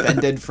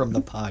suspended from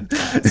the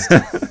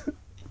podcast.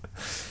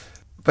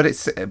 But it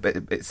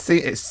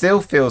still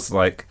feels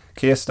like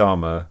Keir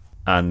Starmer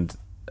and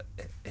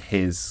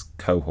his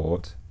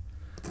cohort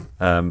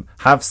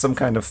have some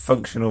kind of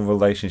functional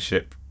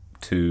relationship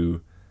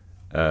to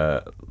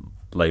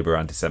Labour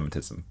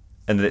anti-Semitism,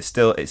 and that it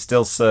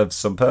still serves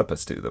some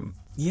purpose to them.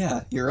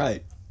 Yeah, you're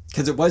right.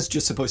 Because it was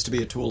just supposed to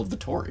be a tool of the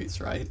Tories,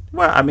 right?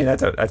 Well, I mean, I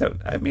don't know.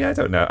 I mean, I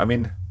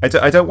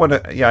don't want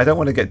to. Yeah, I don't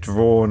want to get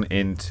drawn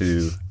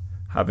into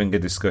having a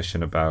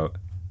discussion about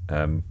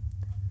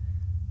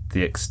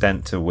the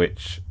extent to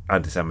which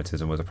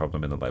anti-Semitism was a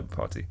problem in the Labour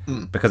Party,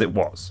 because it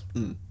was,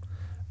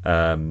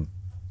 and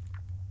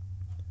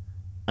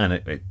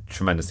it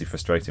tremendously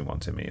frustrating one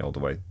to me all the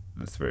way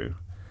through.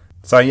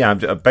 So yeah, I'm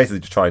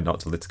basically just trying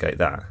not to litigate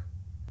that.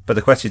 But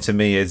the question to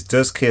me is: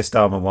 does Keir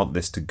Starmer want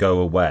this to go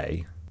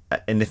away?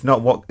 And if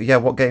not, what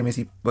game is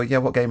he? Well,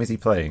 what game is he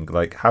playing?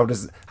 Like, how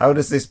does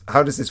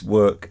this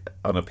work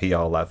on a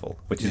PR level,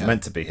 which is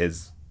meant to be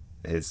his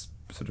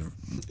sort of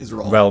his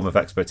role. Realm of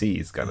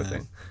expertise, kind of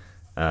thing.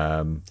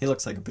 He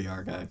looks like a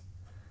PR guy.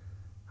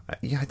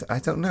 Yeah, I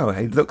don't know.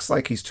 He looks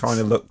like he's trying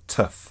to look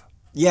tough.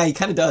 Yeah, he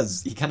kind of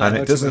does. He kind of. And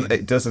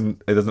it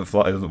doesn't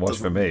fly. It doesn't wash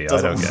for me.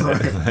 I don't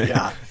get it. Like,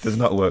 Yeah, it does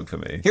not work for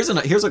me. here's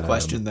a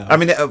question though. I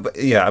mean,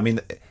 yeah. I mean,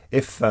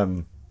 if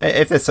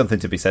there's something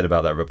to be said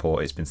about that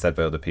report, it's been said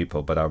by other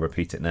people, but I'll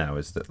repeat it now.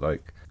 Is that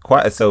like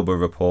quite a sober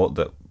report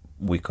that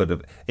we could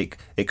have?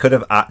 It could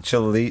have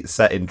actually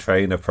set in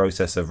train a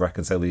process of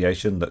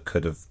reconciliation that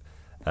could have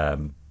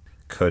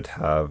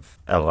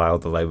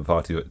allowed the Labour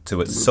Party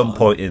to at some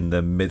point in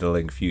the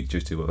middling future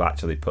to have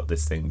actually put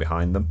this thing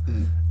behind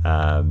them.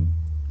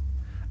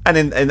 And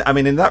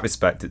in that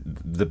respect,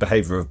 the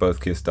behaviour of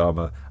both Keir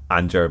Starmer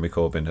and Jeremy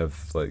Corbyn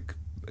have like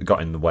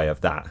got in the way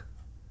of that.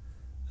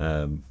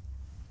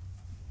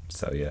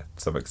 So yeah,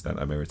 to some extent,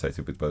 I'm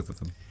irritated with both of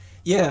them.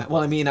 Yeah,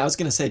 well, I mean, I was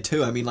going to say,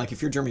 too, I mean, like,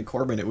 if you're Jeremy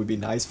Corbyn, it would be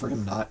nice for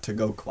him not to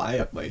go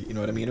quietly, you know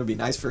what I mean? It would be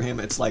nice for him,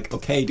 it's like,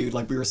 okay, dude,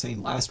 like we were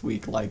saying last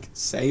week, like,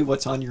 say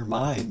what's on your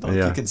mind. Like,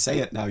 you can say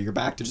it now. You're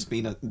back to just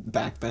being a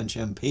backbench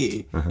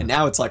MP. And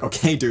now it's like,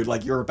 okay, dude,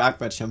 like, you were a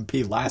backbench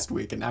MP last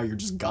week, and now you're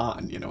just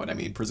gone, you know what I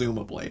mean?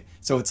 Presumably.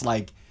 So it's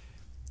like,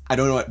 I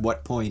don't know at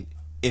what point,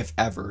 if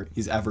ever,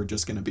 he's ever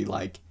just going to be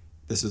like,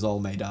 this is all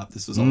made up,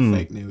 this is all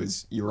fake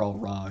news, you're all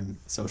wrong,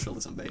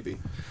 socialism, baby.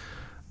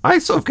 I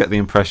sort of get the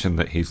impression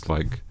that he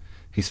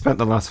spent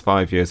the last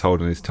 5 years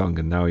holding his tongue,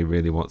 and now he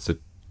really wants to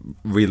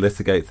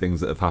relitigate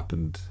things that have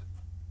happened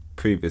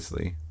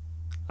previously.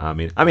 I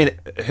mean,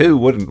 who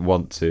wouldn't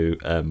want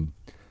to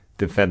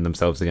defend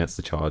themselves against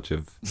the charge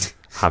of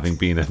having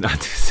been an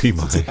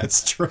anti-Semite?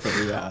 That's true,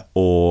 yeah.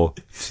 Or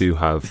to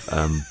have.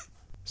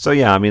 So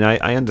yeah, I mean,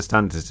 I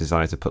understand his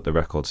desire to put the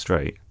record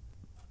straight,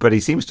 but he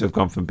seems to have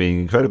gone from being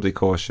incredibly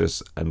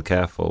cautious and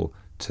careful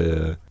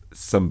to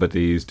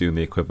somebody who's doing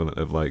the equivalent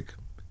of like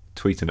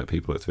tweeting at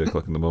people at 3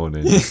 o'clock in the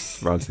morning,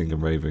 ranting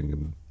and raving,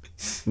 and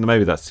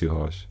maybe that's too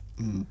harsh.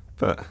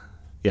 But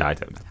yeah, I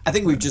don't know. I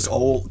think we've just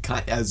all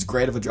as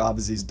great of a job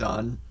as he's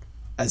done,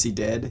 as he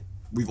did.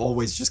 We've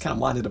always just kind of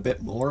wanted a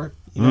bit more.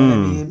 You know what I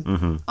mean?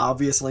 Mm-hmm.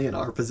 Obviously, in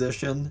our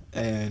position,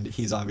 and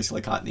he's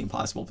obviously caught in the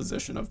impossible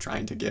position of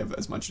trying to give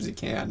as much as he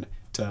can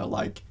to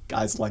like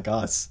guys like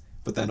us,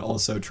 but then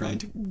also trying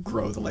to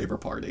grow the Labour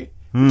Party.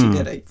 Which he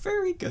did a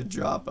very good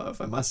job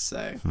of, I must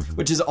say.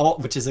 Which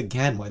is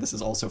again why this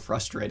is also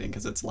frustrating,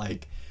 because it's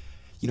like,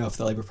 you know, if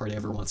the Labour Party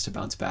ever wants to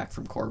bounce back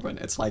from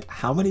Corbyn, it's like,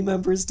 how many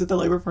members did the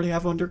Labour Party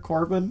have under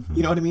Corbyn?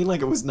 You know what I mean?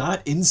 Like, it was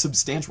not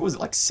insubstantial. What was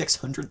it, like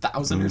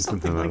 600,000 or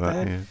something like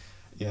that?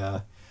 Yeah.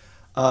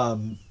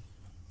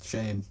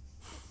 Shame.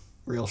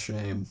 Real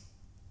shame.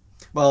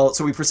 Well,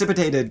 so we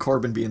precipitated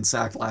Corbyn being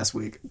sacked last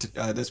week.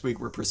 This week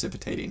we're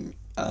precipitating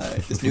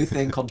this new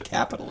thing called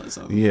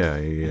capitalism. Yeah.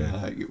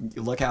 You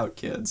look out,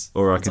 kids.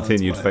 Or our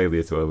continued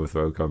failure to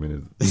overthrow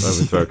capitalism.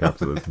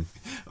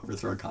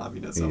 Overthrow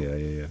communism.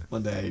 Yeah.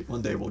 One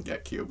day we'll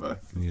get Cuba.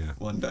 Yeah.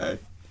 One day.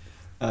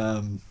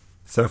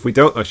 So if we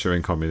don't usher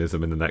in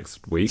communism in the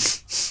next week,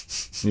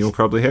 you'll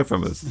probably hear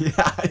from us.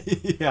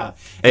 Yeah.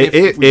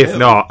 If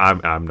not,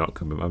 I'm not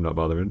coming. I'm not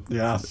bothering.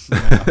 Yeah.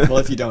 Well,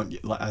 if you don't,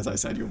 as I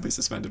said, you'll be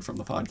suspended from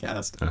the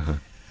podcast.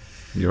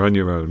 You're on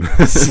your own.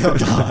 Oh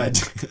God,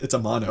 it's a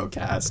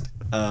monocast.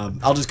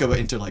 I'll just go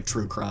into like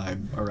true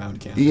crime around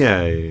Canada.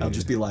 Yeah. I'll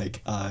just be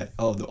like,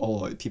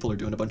 people are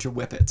doing a bunch of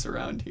whippets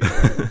around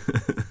here.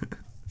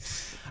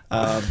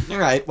 All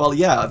right. Well,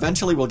 yeah.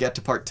 Eventually, we'll get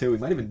to part 2. We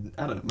might even,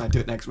 I don't know, might do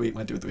it next week.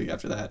 Might do it the week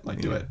after that.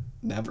 Might do it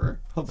never.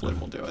 Hopefully,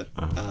 we'll do it.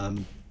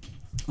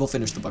 We'll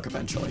finish the book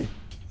eventually.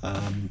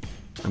 I'm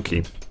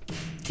keen.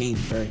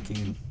 Very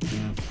keen.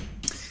 Yeah.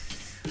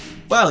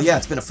 Well, yeah,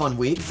 it's been a fun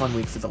week for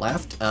the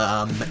left,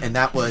 and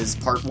that was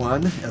part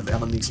 1 of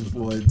Alan Meakson's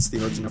Woods,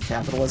 The Origin of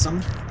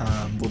Capitalism.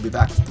 We'll be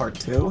back with part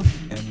 2,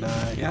 and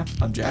yeah,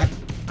 I'm Jack.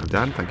 I'm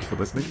Dan. Thank you for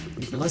listening.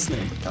 Thanks for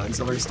listening.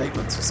 Auxiliary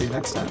statements. See you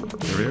next time.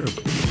 Cheerio.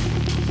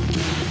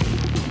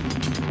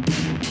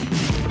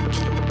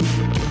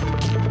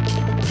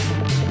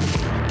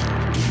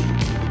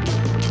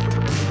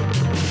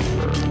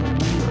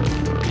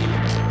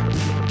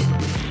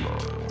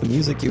 The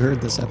music you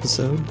heard this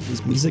episode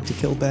was Music to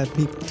Kill Bad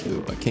People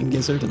To by King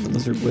Gizzard and the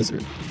Lizard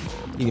Wizard.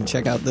 You can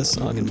check out this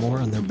song and more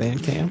on their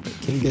Bandcamp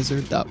at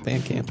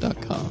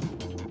kinggizzard.bandcamp.com.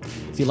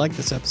 If you like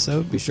this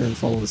episode, be sure and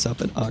follow us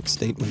up at Aux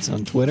Statements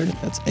on Twitter.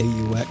 That's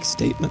AUX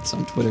Statements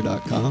on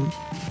Twitter.com.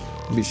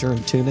 And be sure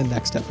and tune in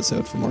next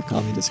episode for more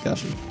commie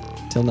discussion.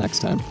 Till next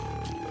time.